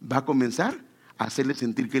 va a comenzar a hacerle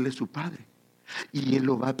sentir que él es su padre. Y él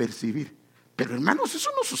lo va a percibir. Pero hermanos, eso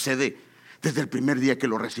no sucede desde el primer día que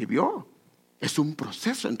lo recibió. Es un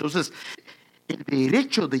proceso. Entonces, el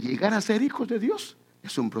derecho de llegar a ser hijos de Dios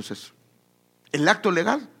es un proceso. El acto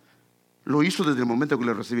legal lo hizo desde el momento que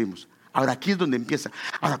lo recibimos. Ahora aquí es donde empieza.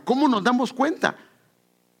 Ahora, ¿cómo nos damos cuenta?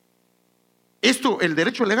 Esto, el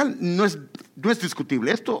derecho legal no es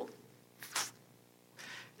discutible. Esto,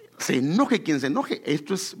 se enoje quien se enoje,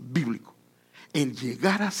 esto es bíblico. El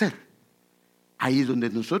llegar a ser, ahí es donde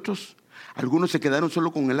nosotros, algunos se quedaron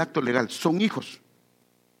solo con el acto legal. Son hijos,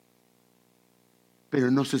 pero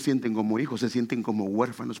no se sienten como hijos, se sienten como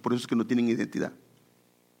huérfanos. Por eso es que no tienen identidad.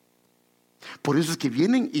 Por eso es que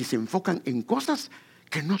vienen y se enfocan en cosas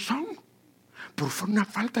que no son, por una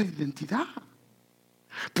falta de identidad.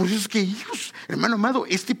 Por eso es que hijos, hermano amado,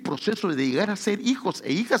 este proceso de llegar a ser hijos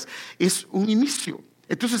e hijas es un inicio.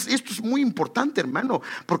 Entonces esto es muy importante, hermano,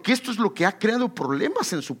 porque esto es lo que ha creado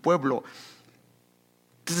problemas en su pueblo.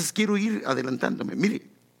 Entonces quiero ir adelantándome. Mire,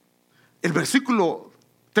 el versículo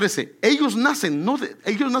 13, ellos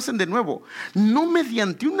nacen de nuevo, no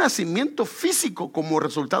mediante un nacimiento físico como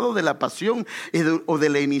resultado de la pasión o de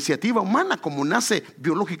la iniciativa humana, como nace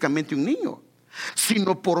biológicamente un niño,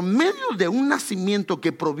 sino por medio de un nacimiento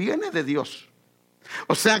que proviene de Dios.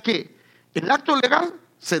 O sea que el acto legal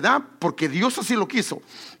se da porque Dios así lo quiso.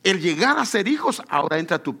 El llegar a ser hijos, ahora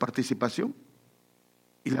entra tu participación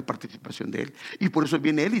y la participación de Él. Y por eso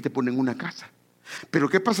viene Él y te pone en una casa. Pero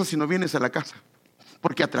 ¿qué pasa si no vienes a la casa?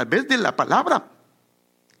 Porque a través de la palabra,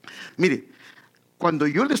 mire, cuando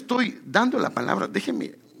yo le estoy dando la palabra,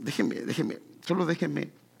 solo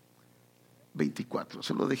déjeme 24,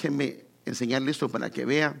 solo déjeme enseñarle esto para que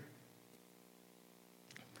vea.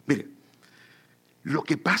 Mire, lo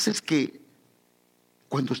que pasa es que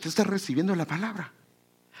cuando usted está recibiendo la palabra,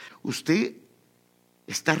 usted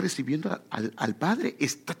está recibiendo al Padre,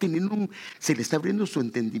 está teniendo se le está abriendo su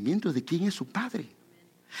entendimiento de quién es su Padre.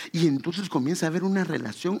 Y entonces comienza a haber una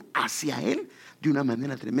relación hacia Él de una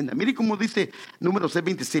manera tremenda. Mire cómo dice Números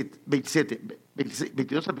 22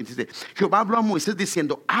 al 27. Jehová habló a Moisés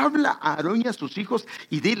diciendo: habla a Aarón y a sus hijos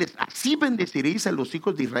y diles: así bendeciréis a los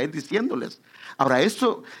hijos de Israel, diciéndoles. Ahora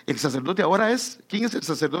esto, el sacerdote ahora es, ¿quién es el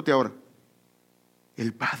sacerdote ahora?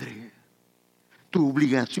 El Padre. Tu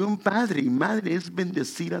obligación, padre y madre, es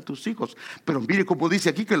bendecir a tus hijos. Pero mire cómo dice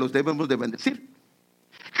aquí que los debemos de bendecir.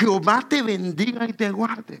 Jehová te bendiga y te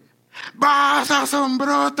guarde. Vas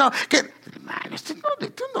asombroso. Hermano,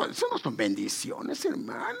 eso no son bendiciones,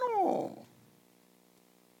 hermano.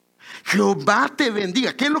 Jehová te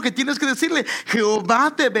bendiga. ¿Qué es lo que tienes que decirle?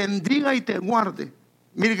 Jehová te bendiga y te guarde.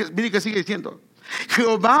 Mire que sigue diciendo: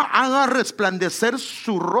 Jehová haga resplandecer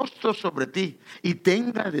su rostro sobre ti y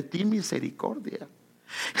tenga de ti misericordia.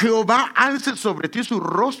 Jehová alce sobre ti su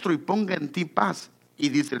rostro y ponga en ti paz. Y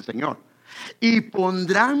dice el Señor: y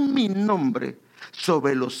pondrán mi nombre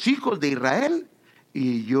sobre los hijos de Israel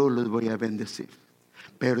y yo los voy a bendecir.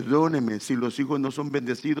 Perdóneme, si los hijos no son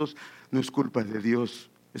bendecidos, no es culpa de Dios,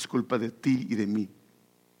 es culpa de ti y de mí,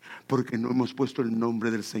 porque no hemos puesto el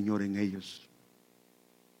nombre del Señor en ellos.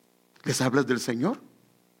 ¿Les hablas del Señor?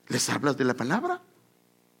 ¿Les hablas de la palabra?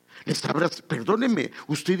 ¿Les hablas? Perdóneme,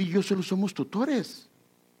 usted y yo solo somos tutores.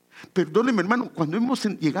 Perdóneme, hermano, cuando hemos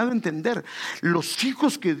llegado a entender, los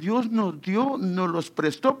hijos que Dios nos dio, nos los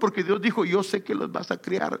prestó porque Dios dijo: yo sé que los vas a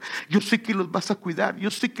criar, yo sé que los vas a cuidar,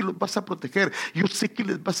 yo sé que los vas a proteger, yo sé que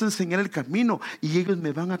les vas a enseñar el camino y ellos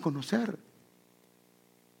me van a conocer.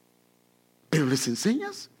 Pero les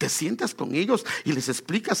enseñas, te sientas con ellos y les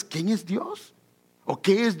explicas quién es Dios o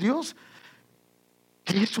qué es Dios,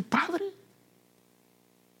 qué es su Padre.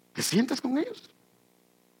 ¿Te sientas con ellos?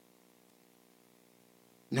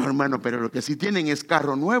 No, hermano, pero lo que sí tienen es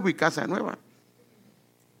carro nuevo y casa nueva.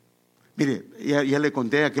 Mire, ya le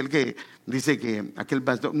conté a aquel que dice que aquel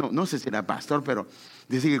pastor, no sé si era pastor, pero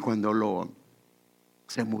dice que cuando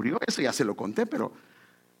se murió, eso ya se lo conté, pero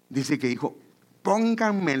dice que dijo: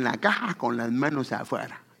 pónganme en la caja con las manos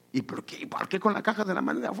afuera. ¿Y por qué? ¿Por qué con la caja de las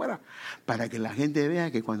manos de afuera? Para que la gente vea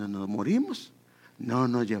que cuando nos morimos no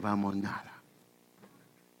nos llevamos nada.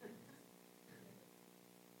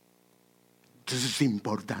 Entonces es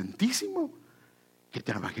importantísimo que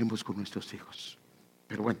trabajemos con nuestros hijos.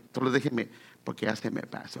 Pero bueno, solo déjeme, porque ya se me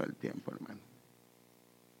pasó el tiempo, hermano.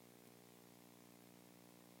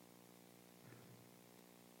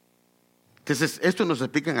 Entonces, esto nos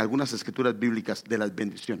explica en algunas escrituras bíblicas de las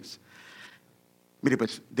bendiciones. Mire,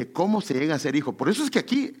 pues, de cómo se llega a ser hijo. Por eso es que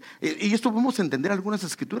aquí, y esto vamos a entender algunas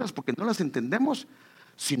escrituras, porque no las entendemos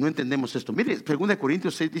si no entendemos esto. Mire, 2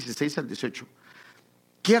 Corintios 6, 16 al 18.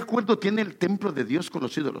 ¿Qué acuerdo tiene el templo de Dios con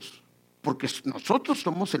los ídolos? Porque nosotros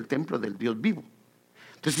somos el templo del Dios vivo.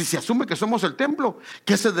 Entonces, si se asume que somos el templo,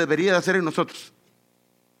 ¿qué se debería de hacer en nosotros?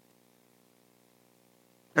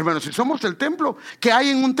 Hermano, si somos el templo, ¿qué hay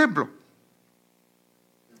en un templo?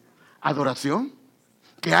 Adoración.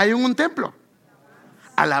 ¿Qué hay en un templo?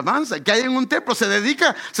 Alabanza. ¿Qué hay en un templo?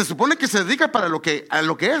 Se supone que se dedica a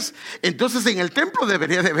lo que es. Entonces en el templo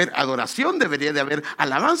debería de haber adoración, debería de haber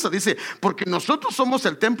alabanza. Dice: porque nosotros somos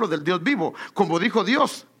el templo del Dios vivo. Como dijo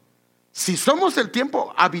Dios: si somos el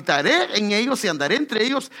templo, habitaré en ellos y andaré entre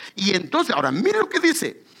ellos. Y entonces, ahora mire lo que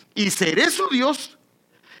dice: y seré su Dios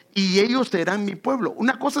y ellos serán mi pueblo.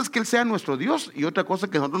 Una cosa es que Él sea nuestro Dios y otra cosa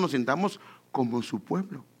es que nosotros nos sintamos como su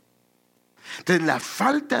pueblo. Entonces la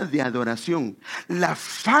falta de adoración, la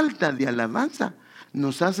falta de alabanza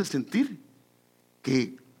nos hace sentir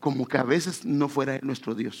que como que a veces no fuera Él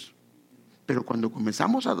nuestro Dios. Pero cuando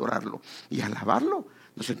comenzamos a adorarlo y a alabarlo,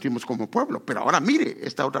 nos sentimos como pueblo. Pero ahora mire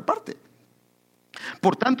esta otra parte: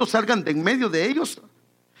 por tanto salgan de en medio de ellos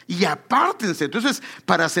y apártense. Entonces,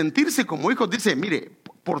 para sentirse como hijos, dice: mire,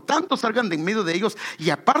 por tanto salgan de en medio de ellos y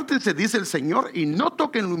apártense, dice el Señor, y no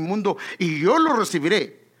toquen lo inmundo y yo lo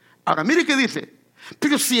recibiré. Ahora mire qué dice: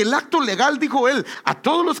 Pero si el acto legal, dijo él, a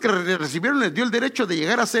todos los que recibieron les dio el derecho de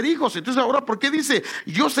llegar a ser hijos. Entonces ahora, ¿por qué dice,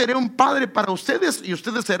 yo seré un padre para ustedes y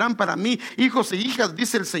ustedes serán para mí hijos e hijas?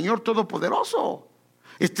 Dice el Señor Todopoderoso.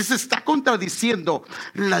 Este se está contradiciendo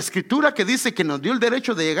la escritura que dice que nos dio el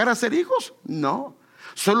derecho de llegar a ser hijos. No,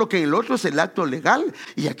 solo que el otro es el acto legal.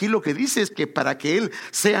 Y aquí lo que dice es que para que Él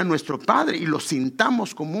sea nuestro Padre y lo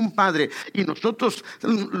sintamos como un Padre, y nosotros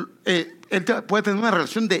Él puede tener una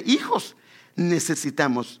relación de hijos,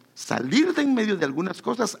 necesitamos salir de en medio de algunas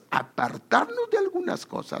cosas, apartarnos de algunas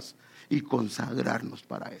cosas y consagrarnos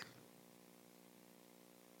para Él.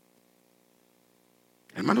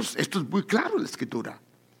 Hermanos, esto es muy claro en la escritura.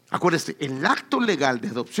 Acuérdense, el acto legal de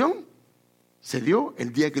adopción se dio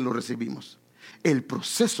el día que lo recibimos. El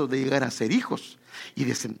proceso de llegar a ser hijos y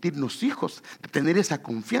de sentirnos hijos, de tener esa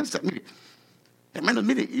confianza. Mire, hermanos,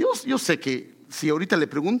 mire, yo sé que si ahorita le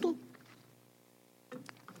pregunto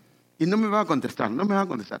y no me va a contestar,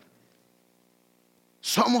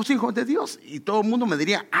 somos hijos de Dios, y todo el mundo me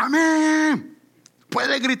diría, amén.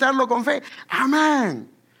 Puede gritarlo con fe,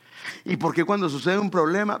 amén. Y porque cuando sucede un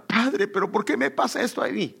problema, Padre, pero ¿por qué me pasa esto a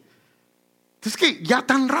mí? Es que ya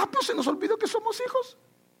tan rápido se nos olvidó que somos hijos.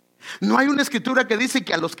 No hay una escritura que dice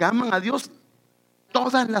que a los que aman a Dios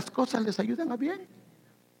todas las cosas les ayudan a bien.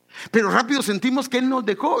 Pero rápido sentimos que Él nos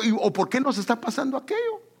dejó, o ¿por qué nos está pasando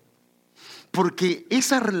aquello? Porque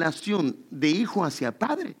esa relación de hijo hacia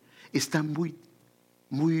padre está muy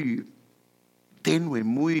tenue,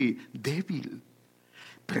 muy débil.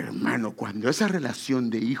 Pero hermano, cuando esa relación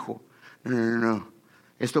de hijo, no,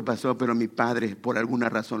 esto pasó, pero mi padre por alguna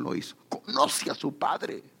razón lo hizo. Conoce a su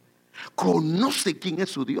padre, conoce quién es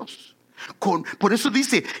su Dios. Por eso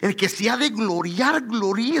dice, el que se ha de gloriar,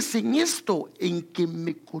 gloríese en esto, en que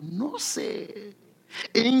me conoce.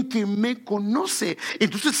 En que me conoce.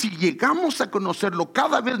 Entonces, si llegamos a conocerlo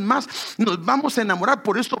cada vez más, nos vamos a enamorar.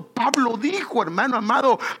 Por eso Pablo dijo, hermano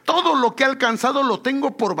amado, todo lo que he alcanzado lo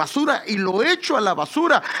tengo por basura y lo echo a la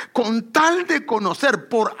basura con tal de conocer,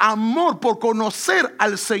 por amor, por conocer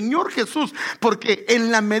al Señor Jesús. Porque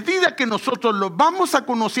en la medida que nosotros lo vamos a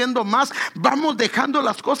conociendo más, vamos dejando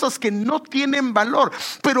las cosas que no tienen valor.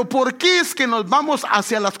 Pero ¿por qué es que nos vamos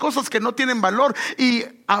hacia las cosas que no tienen valor y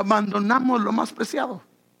abandonamos lo más preciado?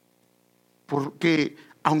 Porque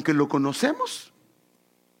aunque lo conocemos,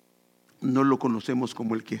 no lo conocemos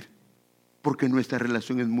como Él quiere, porque nuestra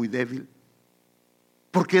relación es muy débil,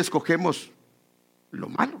 porque escogemos lo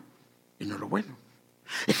malo y no lo bueno.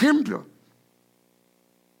 Ejemplo,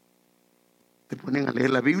 te ponen a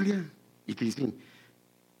leer la Biblia y te dicen,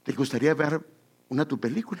 ¿te gustaría ver tu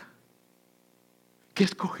película? ¿Qué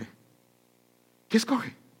escoge? ¿Qué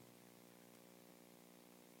escoge?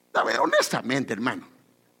 A ver, honestamente, hermano,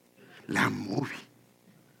 la movie.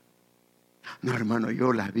 No, hermano,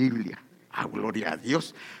 yo la Biblia, gloria a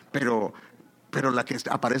Dios, pero la que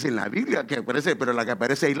aparece en la Biblia, pero la que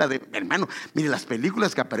aparece ahí, la de, hermano, mire, las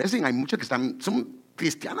películas que aparecen, hay muchas que son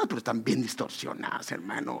cristianas, pero están bien distorsionadas,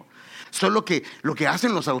 hermano. Solo que lo que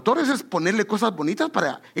hacen los autores es ponerle cosas bonitas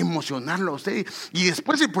para emocionarlo a usted. Y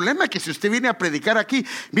después el problema es que si usted viene a predicar aquí,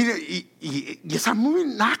 mire, y esa movie,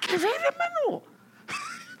 nada que ver, hermano.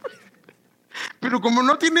 Pero como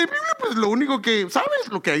no tiene Biblia, pues lo único que sabe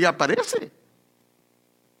es lo que ahí aparece.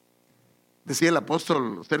 Decía el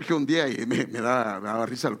apóstol Sergio un día, y me daba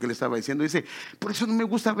risa lo que él estaba diciendo. Dice, por eso no me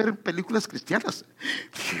gusta ver películas cristianas.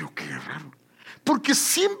 Dije, qué raro. Porque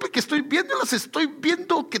siempre que estoy viéndolas, estoy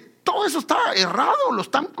viendo que todo eso está errado. Lo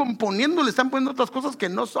están componiendo, le están poniendo otras cosas que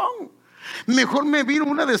no son. Mejor me vi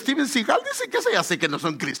una de Steven Seagal. Dice que esa ya sé que no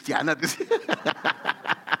son cristianas. Dice.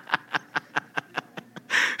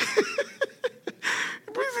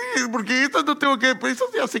 Pues sí, porque estas no tengo que, pues estas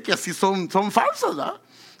ya sé que así son falsas, ¿verdad?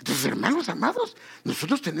 Entonces, hermanos amados,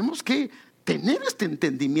 nosotros tenemos que tener este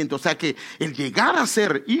entendimiento. O sea que el llegar a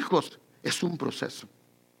ser hijos es un proceso.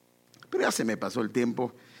 Pero ya se me pasó el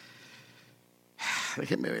tiempo.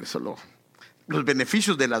 Déjenme ver solo los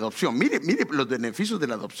beneficios de la adopción. Mire los beneficios de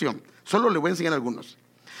la adopción. Solo le voy a enseñar algunos.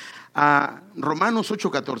 Romanos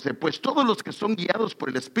 8:14. Pues todos los que son guiados por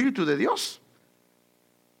el Espíritu de Dios.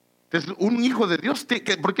 Entonces, un hijo de Dios,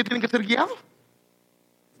 ¿por qué tiene que ser guiado?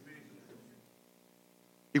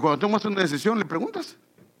 Y cuando tomas una decisión, le preguntas.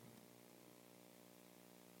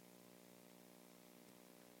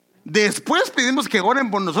 Después pedimos que oren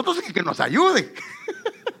por nosotros y que nos ayude.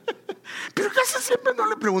 Pero casi siempre no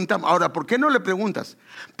le preguntamos. Ahora, ¿por qué no le preguntas?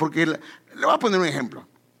 Porque le voy a poner un ejemplo.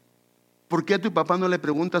 ¿Por qué a tu papá no le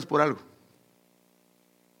preguntas por algo?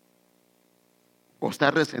 O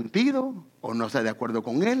está resentido, o no está de acuerdo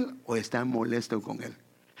con él, o está molesto con él.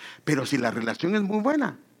 Pero si la relación es muy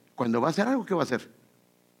buena, cuando va a hacer algo, ¿qué va a hacer?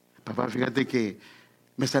 Papá, fíjate que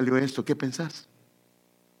me salió esto, ¿qué pensás?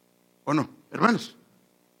 ¿O no, hermanos?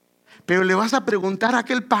 Pero le vas a preguntar a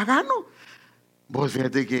aquel pagano, vos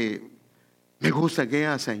fíjate que me gusta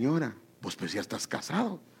aquella señora, vos pues ya estás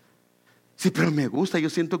casado. Sí, pero me gusta, yo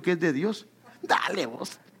siento que es de Dios. Dale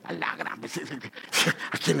vos, a la gran...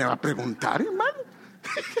 ¿A quién le va a preguntar, hermano?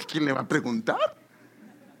 ¿A quién le va a preguntar?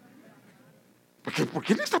 ¿Por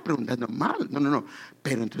qué le está preguntando mal? No.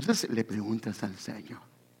 Pero entonces le preguntas al Señor.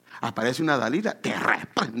 Aparece una Dalila, te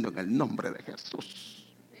reprendo en el nombre de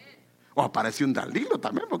Jesús. O aparece un Dalilo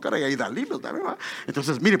también, porque ahora hay Dalilos también, ¿va?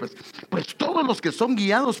 Entonces, mire, pues todos los que son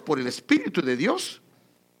guiados por el Espíritu de Dios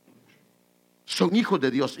son hijos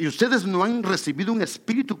de Dios. Y ustedes no han recibido un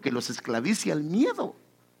espíritu que los esclavice al miedo.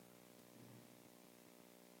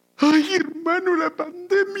 Ay, hermano, la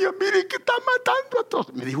pandemia, mire que está matando a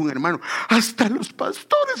todos. Me dijo un hermano, hasta los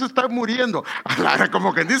pastores están muriendo. Ahora,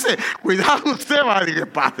 como que dice, cuidado usted, va. Dije,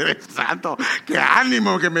 Padre Santo, qué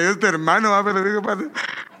ánimo que me dio este hermano. Pero digo, Padre,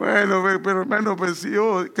 bueno, pero hermano, pues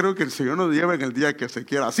yo creo que el Señor nos lleva en el día que se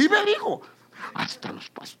quiera. Así me dijo, hasta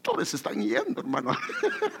los pastores están yendo, hermano.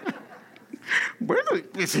 Bueno,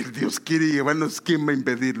 si Dios quiere llevarnos, ¿quién va a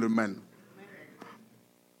impedirlo, hermano?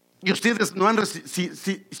 Y ustedes no han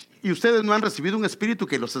recibido un espíritu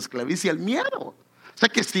que los esclavice al miedo. O sea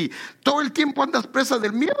que si todo el tiempo andas presa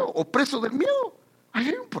del miedo o preso del miedo, ahí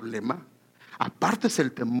hay un problema. Aparte es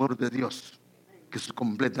el temor de Dios, que es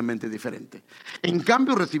completamente diferente. En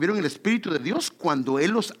cambio recibieron el Espíritu de Dios cuando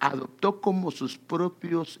Él los adoptó como sus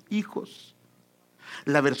propios hijos.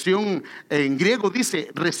 La versión en griego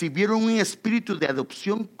dice, recibieron un espíritu de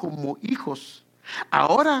adopción como hijos.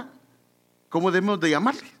 Ahora, ¿cómo debemos de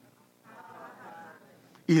llamarle?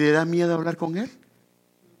 ¿Y le da miedo hablar con Él?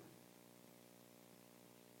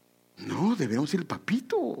 No, debemos ir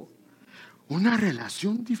papito. Una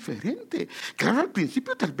relación diferente. Claro, al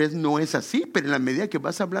principio tal vez no es así, pero en la medida que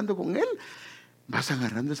vas hablando con Él, vas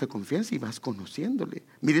agarrando esa confianza y vas conociéndole.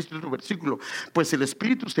 Mire este otro versículo. Pues el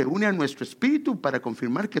Espíritu se une a nuestro espíritu para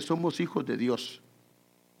confirmar que somos hijos de Dios.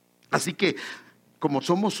 Así que, como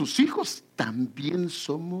somos sus hijos, también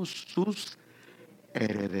somos sus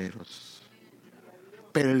herederos.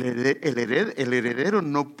 Pero el heredero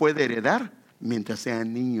no puede heredar mientras sea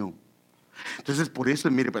niño. Entonces, por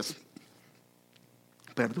eso, mire, pues,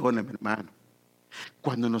 perdóneme, hermano,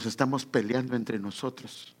 cuando nos estamos peleando entre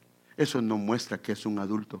nosotros, eso no muestra que es un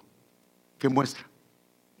adulto. ¿Qué muestra?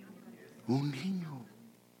 Un niño,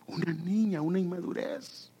 una niña, una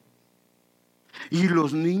inmadurez. Y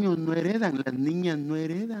los niños no heredan, las niñas no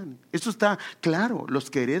heredan. Eso está claro.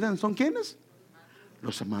 Los que heredan son ¿quiénes?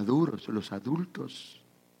 Los maduros, los adultos.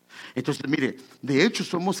 Entonces, mire, de hecho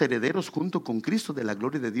somos herederos junto con Cristo de la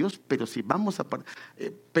gloria de Dios, pero si vamos a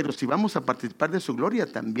participar de su gloria,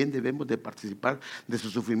 también debemos de participar de su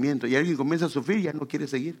sufrimiento. Y alguien comienza a sufrir y ya no quiere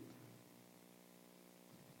seguir.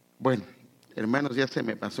 Bueno, hermanos, ya se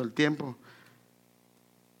me pasó el tiempo.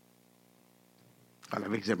 A la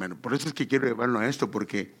vez, hermano. Por eso es que quiero llevarlo a esto,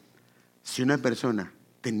 porque si una persona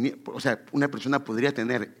podría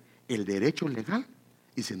tener el derecho legal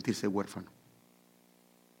y sentirse huérfano.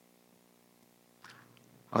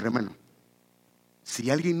 Ahora, hermano, si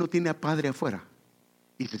alguien no tiene a padre afuera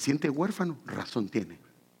y se siente huérfano, razón tiene.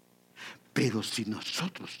 Pero si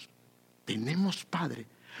nosotros tenemos padre,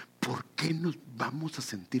 ¿por qué nos vamos a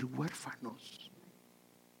sentir huérfanos?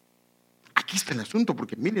 Aquí está el asunto,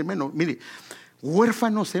 porque mire, hermano, mire,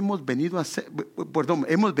 huérfanos hemos venido a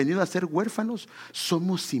ser huérfanos,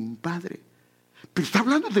 somos sin padre. Pero está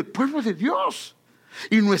hablando del pueblo de Dios.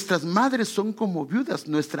 Y nuestras madres son como viudas.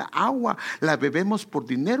 Nuestra agua la bebemos por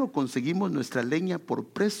dinero, conseguimos nuestra leña por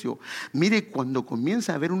precio. Mire, cuando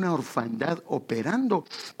comienza a haber una orfandad operando,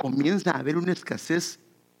 comienza a haber una escasez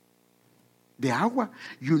de agua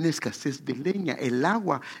y una escasez de leña. El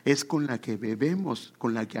agua es con la que bebemos,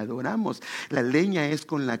 con la que adoramos. La leña es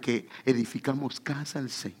con la que edificamos casa al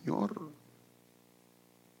Señor.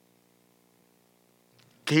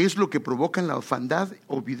 ¿Qué es lo que provoca la orfandad?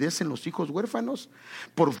 Obedecen los hijos huérfanos.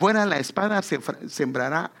 Por fuera la espada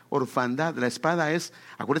sembrará orfandad. La espada es,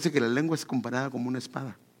 acuérdense que la lengua es comparada como una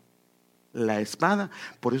espada. La espada,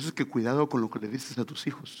 por eso es que cuidado con lo que le dices a tus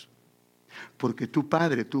hijos. Porque tu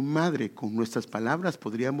padre, tu madre, con nuestras palabras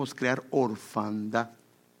podríamos crear orfandad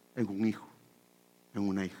en un hijo, en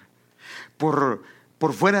una hija.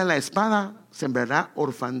 Por fuera la espada sembrará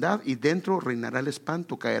orfandad y dentro reinará el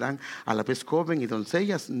espanto. Caerán a la vez joven y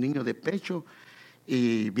doncellas, niño de pecho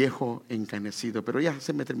y viejo encanecido. Pero ya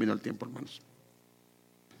se me terminó el tiempo, hermanos.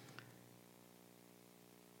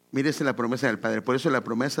 Mírese la promesa del Padre. Por eso la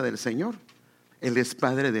promesa del Señor Él es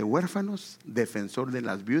padre de huérfanos, defensor de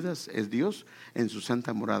las viudas, es Dios en su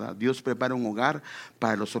santa morada. Dios prepara un hogar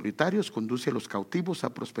para los solitarios, conduce a los cautivos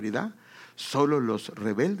a prosperidad. Solo los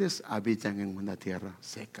rebeldes habitan en una tierra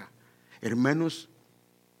seca. Hermanos,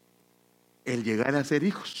 el llegar a ser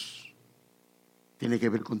hijos tiene que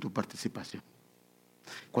ver con tu participación.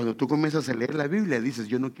 Cuando tú comienzas a leer la Biblia, dices: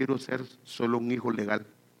 yo no quiero ser solo un hijo legal,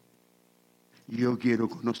 yo quiero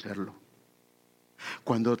conocerlo.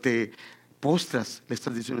 Cuando te postras, le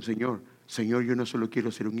estás diciendo: Señor, Señor, yo no solo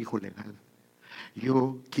quiero ser un hijo legal,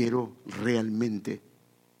 yo quiero realmente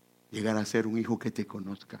llegar a ser un hijo que te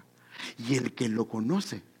conozca. Y el que lo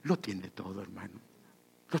conoce, lo tiene todo, hermano.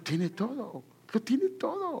 Lo tiene todo, lo tiene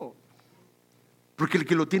todo. Porque el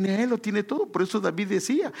que lo tiene a Él, lo tiene todo. Por eso David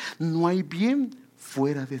decía: no hay bien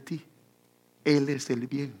fuera de ti, Él es el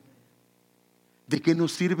bien. ¿De qué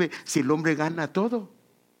nos sirve si el hombre gana todo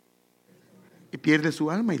y pierde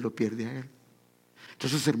su alma y lo pierde a Él?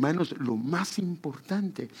 Entonces, hermanos, lo más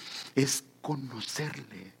importante es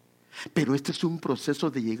conocerle. Pero este es un proceso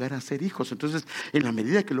de llegar a ser hijos. Entonces, en la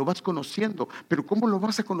medida que lo vas conociendo, pero ¿cómo lo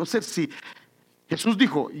vas a conocer? Si Jesús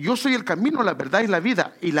dijo: yo soy el camino, la verdad y la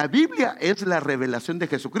vida, y la Biblia es la revelación de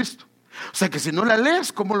Jesucristo. O sea que si no la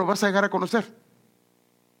lees, ¿cómo lo vas a llegar a conocer?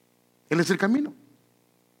 Él es el camino.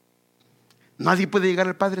 Nadie puede llegar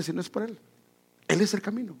al Padre si no es por Él. Él es el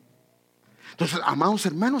camino. Entonces, amados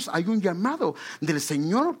hermanos, hay un llamado del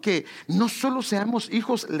Señor que no solo seamos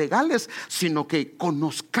hijos legales, sino que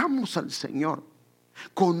conozcamos al Señor.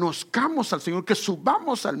 Conozcamos al Señor, que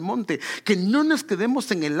subamos al monte, que no nos quedemos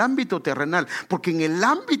en el ámbito terrenal, porque en el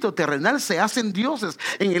ámbito terrenal se hacen dioses,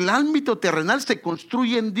 en el ámbito terrenal se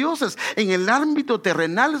construyen dioses, en el ámbito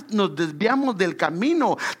terrenal nos desviamos del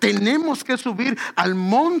camino. Tenemos que subir al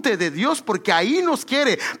monte de Dios, porque ahí nos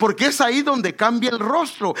quiere, porque es ahí donde cambia el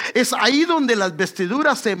rostro, es ahí donde las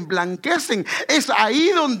vestiduras se emblanquecen, es ahí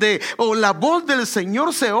donde la voz del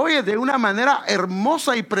Señor se oye de una manera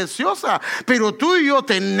hermosa y preciosa. Pero tú y yo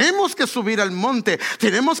tenemos que subir al monte,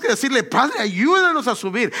 tenemos que decirle: Padre, ayúdanos a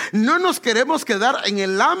subir. No nos queremos quedar en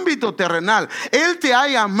el ámbito terrenal. Él te ha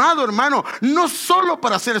llamado, hermano, no solo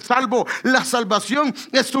para ser salvo. La salvación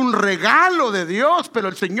es un regalo de Dios, pero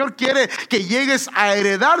el Señor quiere que llegues a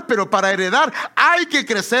heredar. Pero para heredar hay que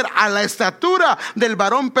crecer a la estatura del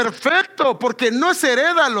varón perfecto, porque no se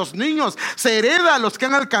hereda a los niños, se hereda a los que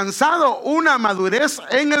han alcanzado una madurez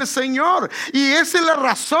en el Señor. Y esa es la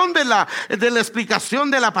razón de la explicación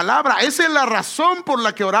de la palabra. Esa es la razón por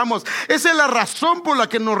la que oramos, esa es la razón por la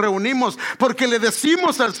que nos reunimos, porque le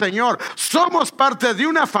decimos al Señor: somos parte de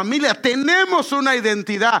una familia, tenemos una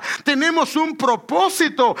identidad, tenemos un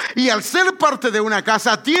propósito, y al ser parte de una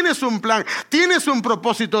casa tienes un plan, tienes un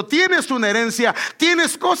propósito, tienes una herencia,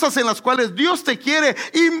 tienes cosas en las cuales Dios te quiere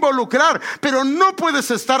involucrar. Pero no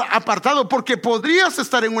puedes estar apartado, porque podrías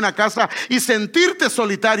estar en una casa y sentirte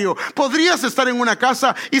solitario, podrías estar en una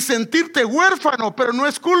casa y sentirte huérfano, pero no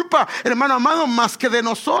es culpa, hermano amado, más que de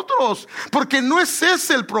nosotros, porque no es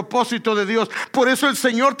ese el propósito de Dios. Por eso el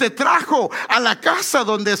Señor te trajo a la casa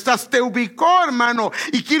donde estás, te ubicó, hermano,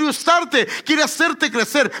 y quiere usarte, quiere hacerte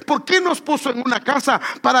crecer. ¿Por qué nos puso en una casa?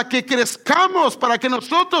 Para que crezcamos, para que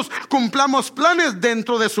nosotros cumplamos planes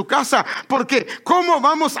dentro de su casa. Porque ¿cómo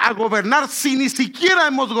vamos a gobernar si ni siquiera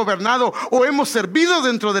hemos gobernado o hemos servido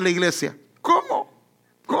dentro de la iglesia? ¿Cómo?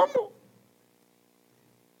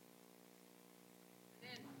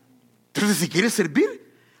 Entonces, si quieres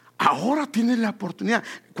servir, ahora tienes la oportunidad.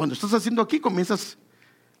 Cuando estás haciendo aquí, comienzas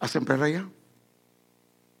a sembrar allá.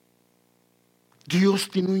 Dios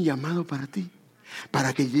tiene un llamado para ti,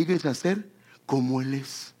 para que llegues a ser como Él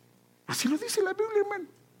es. Así lo dice la Biblia, hermano.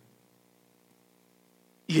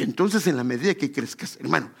 Y entonces, en la medida que crezcas,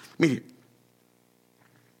 hermano, mire,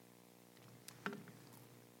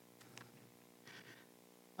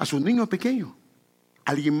 a su niño pequeño,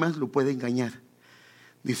 alguien más lo puede engañar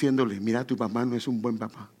diciéndole: mira, tu papá no es un buen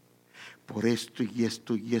papá por esto y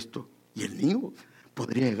esto y esto. Y el niño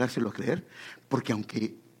podría llegárselo a creer, porque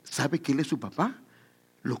aunque sabe que Él es su papá,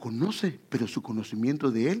 lo conoce, pero su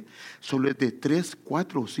conocimiento de Él solo es de 3,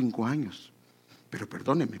 4 o 5 años. Pero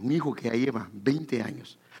perdóneme, un hijo que ya lleva 20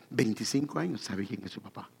 años, 25 años, sabe quién es su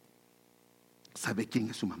papá, sabe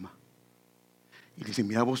quién es su mamá. Y dice: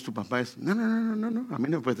 mira, vos, tu papá es... No, a mí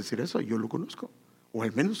no me puedes decir eso, yo lo conozco, o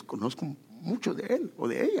al menos conozco mucho de él o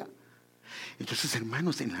de ella. Entonces,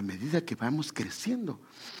 hermanos, en la medida que vamos creciendo,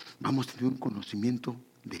 vamos a tener un conocimiento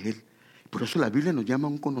de Él. Por eso la Biblia nos llama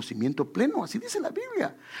un conocimiento pleno. Así dice la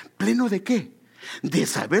Biblia. ¿Pleno de qué? De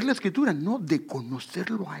saber la Escritura, no, de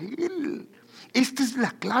conocerlo a Él. Esta es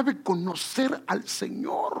la clave: conocer al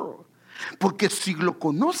Señor. Porque si lo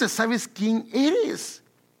conoces, sabes quién eres.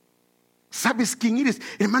 Sabes quién eres,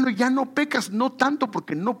 hermano. Ya no pecas, no tanto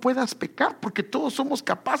porque no puedas pecar, porque todos somos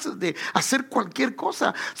capaces de hacer cualquier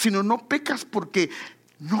cosa, sino no pecas porque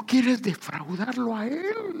no quieres defraudarlo a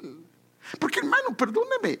Él. Porque, hermano,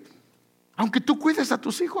 perdóneme, aunque tú cuides a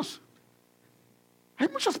tus hijos, hay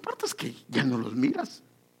muchas partes que ya no los miras,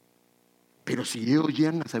 pero si ellos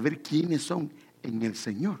llegan a saber quiénes son en el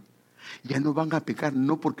Señor, ya no van a pecar,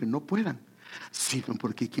 no porque no puedan, sino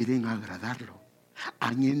porque quieren agradarlo.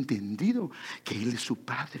 Han entendido que Él es su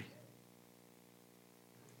Padre.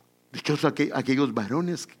 Dichosos aquellos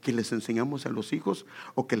varones que les enseñamos a los hijos,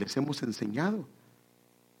 o que les hemos enseñado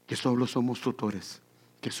que solo somos tutores,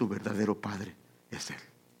 que su verdadero Padre es Él.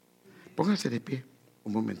 Pónganse de pie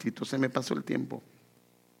un momentito, se me pasó el tiempo.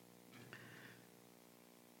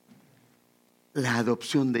 La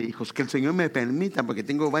adopción de hijos, que el Señor me permita, porque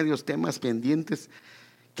tengo varios temas pendientes,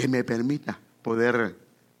 que me permita poder,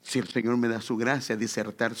 si el Señor me da su gracia,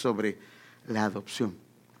 disertar sobre la adopción.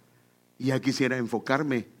 Y ya quisiera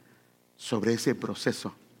enfocarme sobre ese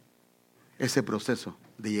proceso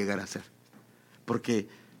de llegar a ser. Porque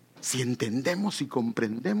si entendemos y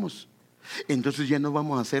comprendemos, entonces ya no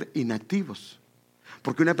vamos a ser inactivos.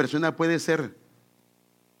 Porque una persona puede ser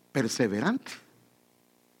perseverante.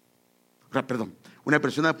 Una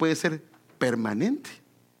persona puede ser permanente.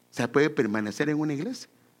 O sea, puede permanecer en una iglesia,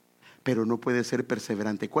 pero no puede ser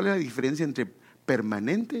perseverante. ¿Cuál es la diferencia entre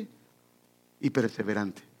permanente y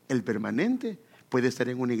perseverante? El permanente puede estar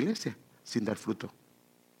en una iglesia sin dar fruto.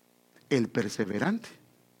 El perseverante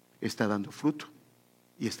está dando fruto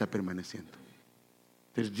y está permaneciendo.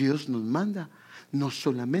 Entonces Dios nos manda no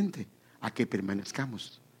solamente a que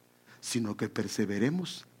permanezcamos, sino que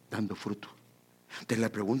perseveremos dando fruto. Entonces la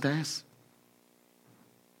pregunta es,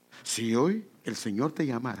 si hoy el Señor te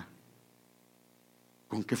llamara,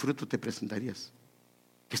 ¿con qué fruto te presentarías?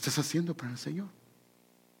 ¿Qué estás haciendo para el Señor?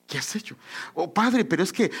 ¿Qué has hecho? Oh, Padre, pero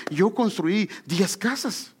es que yo construí 10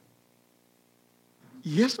 casas.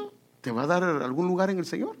 ¿Y eso te va a dar algún lugar en el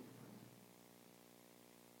Señor?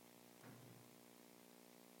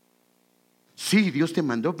 Sí, Dios te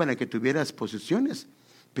mandó para que tuvieras posesiones,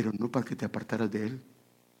 pero no para que te apartaras de Él.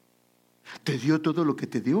 Te dio todo lo que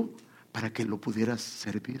te dio para que lo pudieras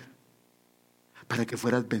servir, para que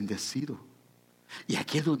fueras bendecido. Y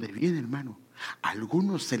aquí es donde viene, hermano. A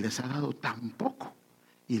algunos se les ha dado tan poco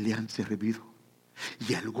y le han servido,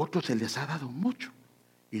 y a otros se les ha dado mucho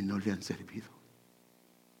y no le han servido.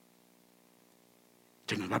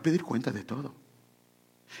 Se nos va a pedir cuenta de todo.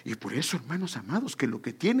 Y por eso, hermanos amados, que lo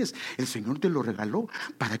que tienes, el Señor te lo regaló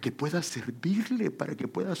para que puedas servirle, para que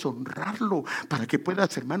puedas honrarlo, para que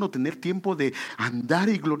puedas, hermano, tener tiempo de andar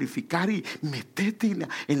y glorificar y meterte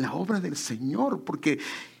en la obra del Señor. Porque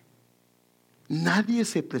nadie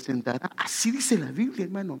se presentará, así dice la Biblia,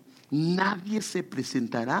 hermano, nadie se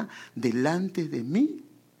presentará delante de mí.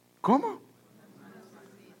 ¿Cómo?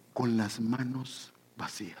 Con las manos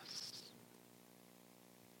vacías.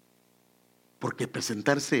 Porque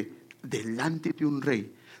presentarse delante de un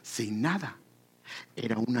rey sin nada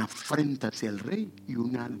era una afrenta hacia el rey y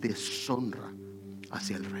una deshonra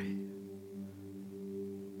hacia el rey.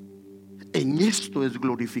 En esto es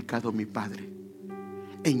glorificado mi Padre,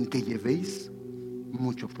 en que llevéis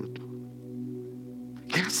mucho fruto.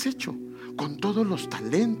 ¿Qué has hecho con todos los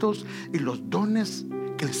talentos y los dones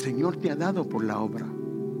que el Señor te ha dado por la obra?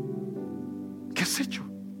 ¿Qué has hecho?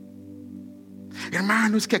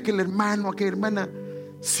 Hermano, es que aquel hermano, aquella hermana.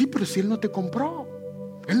 Sí, pero si Él no te compró,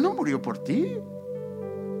 Él no murió por ti.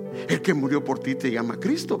 El que murió por ti te llama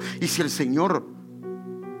Cristo. Y si el Señor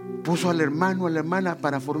puso al hermano, a la hermana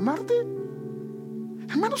para formarte,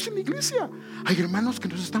 hermanos, en la iglesia hay hermanos que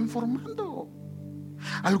nos están formando.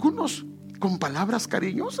 Algunos con palabras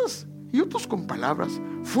cariñosas y otros con palabras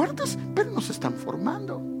fuertes, pero nos están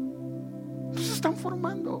formando. Nos están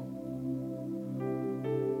formando.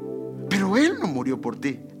 Pero Él no murió por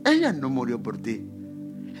ti, ella no murió por ti.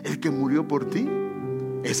 El que murió por ti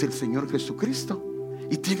es el Señor Jesucristo,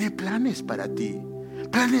 y tiene planes para ti,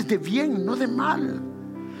 planes de bien, no de mal.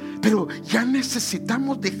 Pero ya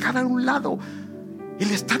necesitamos dejar a un lado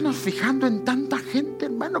el estarnos fijando en tanta gente,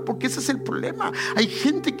 hermano, porque ese es el problema. Hay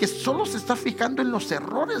gente que solo se está fijando en los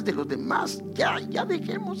errores de los demás. Ya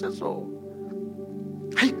dejemos eso.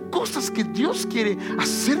 Hay cosas que Dios quiere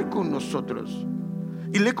hacer con nosotros.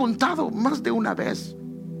 Y le he contado más de una vez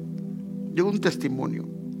de un testimonio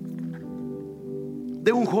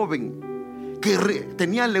de un joven que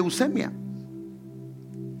tenía leucemia.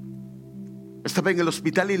 Estaba en el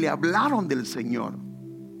hospital y le hablaron del Señor.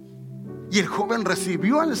 Y el joven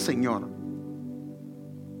recibió al Señor.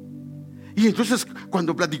 Y entonces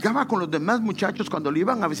cuando platicaba con los demás muchachos, cuando le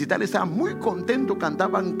iban a visitar, estaban muy contentos,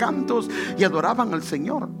 cantaban cantos y adoraban al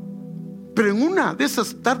Señor. Pero en una de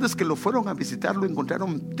esas tardes que lo fueron a visitar, lo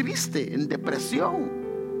encontraron triste, en depresión.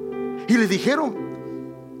 Y le dijeron: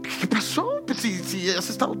 ¿qué pasó? Pues si has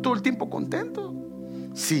estado todo el tiempo contento.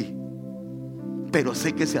 Sí, pero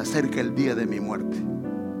sé que se acerca el día de mi muerte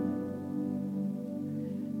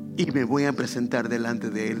y me voy a presentar delante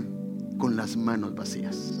de Él con las manos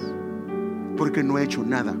vacías, porque no he hecho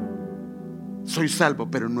nada. Soy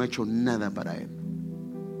salvo, pero no he hecho nada para Él.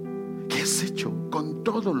 ¿Qué has hecho con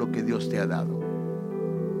todo lo que Dios te ha dado?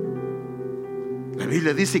 La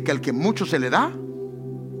Biblia dice que al que mucho se le da,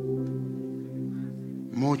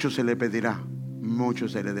 mucho se le pedirá, mucho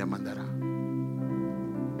se le demandará.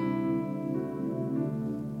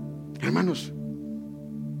 Hermanos,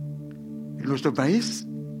 en nuestro país,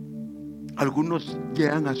 algunos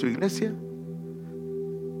llegan a su iglesia,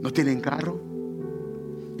 no tienen carro,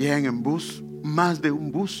 llegan en bus, más de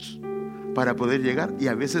un bus para poder llegar, y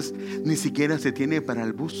a veces ni siquiera se tiene para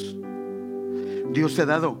el bus. Dios te ha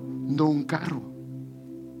dado no un carro,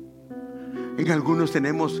 en algunos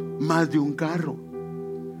tenemos más de un carro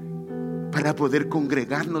para poder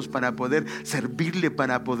congregarnos, para poder servirle,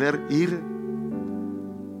 para poder ir.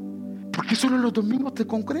 ¿Por qué solo los domingos te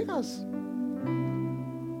congregas?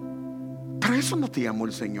 Para eso no te llamó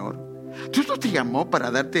el Señor. Dios no te llamó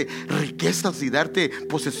para darte riquezas y darte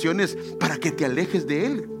posesiones para que te alejes de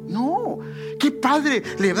Él. No. ¿Qué padre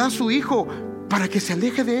le da a su hijo para que se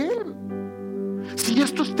aleje de Él? Si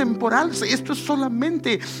esto es temporal, esto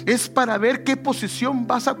solamente es para ver qué posición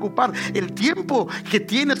vas a ocupar. El tiempo que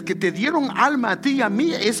tienes, que te dieron alma a ti y a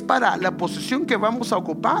mí, es para la posición que vamos a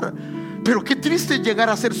ocupar. Pero qué triste llegar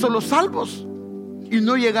a ser solo salvos y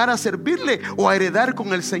no llegar a servirle o a heredar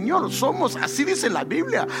con el Señor. Somos, así dice la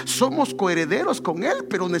Biblia, somos coherederos con Él,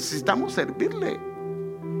 pero necesitamos servirle.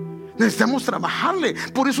 Necesitamos trabajarle.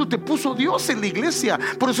 Por eso te puso Dios en la iglesia,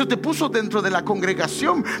 por eso te puso dentro de la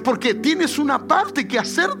congregación, porque tienes una parte que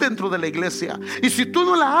hacer dentro de la iglesia. Y si tú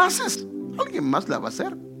no la haces, alguien más la va a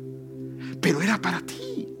hacer. Pero era para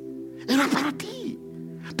ti, era para ti,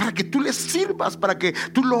 para que tú le sirvas, para que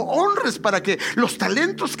tú lo honres, para que los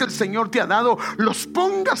talentos que el Señor te ha dado los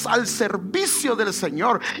pongas al servicio del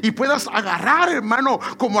Señor y puedas agarrar, hermano,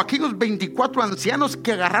 como aquellos 24 ancianos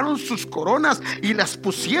que agarraron sus coronas y las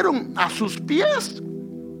pusieron a sus pies,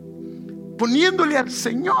 poniéndole al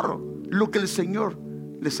Señor lo que el Señor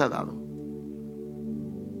les ha dado.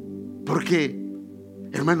 Porque,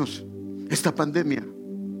 hermanos, esta pandemia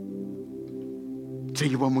se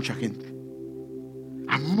llevó a mucha gente.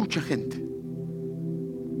 A mucha gente.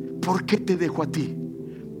 ¿Por qué te dejó a ti?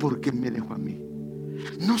 ¿Por qué me dejó a mí?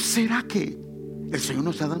 ¿No será que el Señor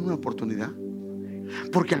nos ha dado una oportunidad?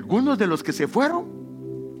 Porque algunos de los que se fueron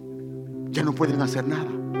ya no pueden hacer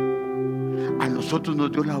nada. A nosotros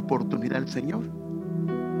nos dio la oportunidad el Señor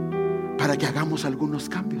para que hagamos algunos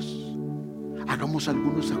cambios, hagamos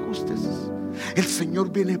algunos ajustes. El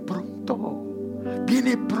Señor viene pronto.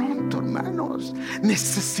 Viene pronto, hermanos.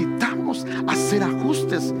 Necesitamos hacer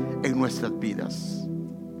ajustes en nuestras vidas.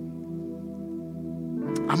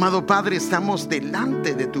 Amado Padre, estamos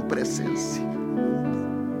delante de tu presencia.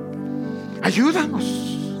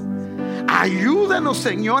 Ayúdanos. Ayúdanos,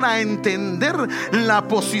 Señor, a entender la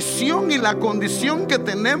posición y la condición que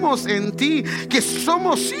tenemos en ti, que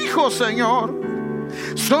somos hijos, Señor.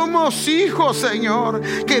 Somos hijos, Señor.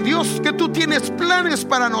 Que Dios, que tú tienes planes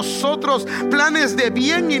para nosotros, planes de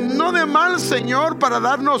bien y no de mal, Señor, para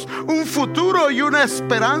darnos un futuro y una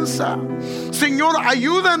esperanza. Señor,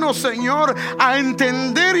 ayúdanos, Señor, a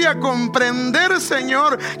entender y a comprender,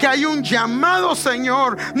 Señor, que hay un llamado,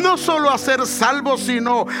 Señor, no solo a ser salvos,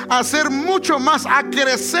 sino a ser mucho más, a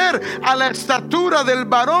crecer a la estatura del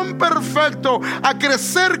varón perfecto, a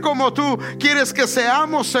crecer como tú quieres que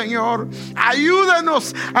seamos, Señor.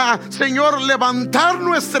 Ayúdanos a, Señor, levantar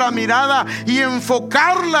nuestra mirada y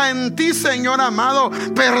enfocarla en ti, Señor amado.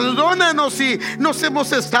 Perdónanos si nos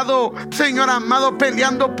hemos estado, Señor amado,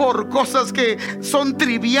 peleando por cosas que son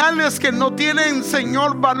triviales, que no tienen,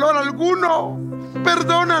 Señor, valor alguno.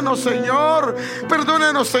 Perdónanos, Señor.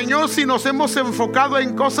 Perdónanos, Señor, si nos hemos enfocado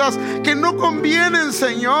en cosas que no convienen,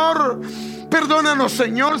 Señor. Perdónanos,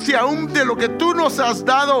 Señor, si aún de lo que tú nos has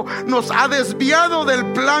dado nos ha desviado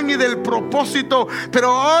del plan y del propósito.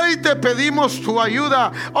 Pero hoy te pedimos tu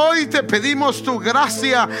ayuda, hoy te pedimos tu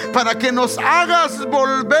gracia para que nos hagas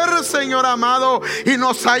volver, Señor amado, y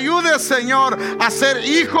nos ayudes, Señor, a ser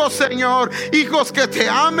hijos, Señor, hijos que te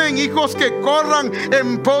amen, hijos que corran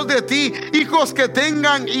en pos de ti, hijos que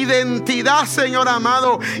tengan identidad, Señor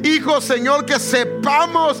amado, hijos, Señor, que se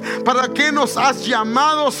sepamos para qué nos has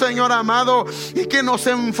llamado, Señor amado, y que nos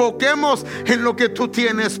enfoquemos en lo que tú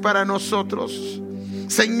tienes para nosotros.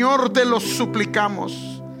 Señor, te lo suplicamos,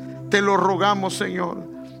 te lo rogamos, Señor.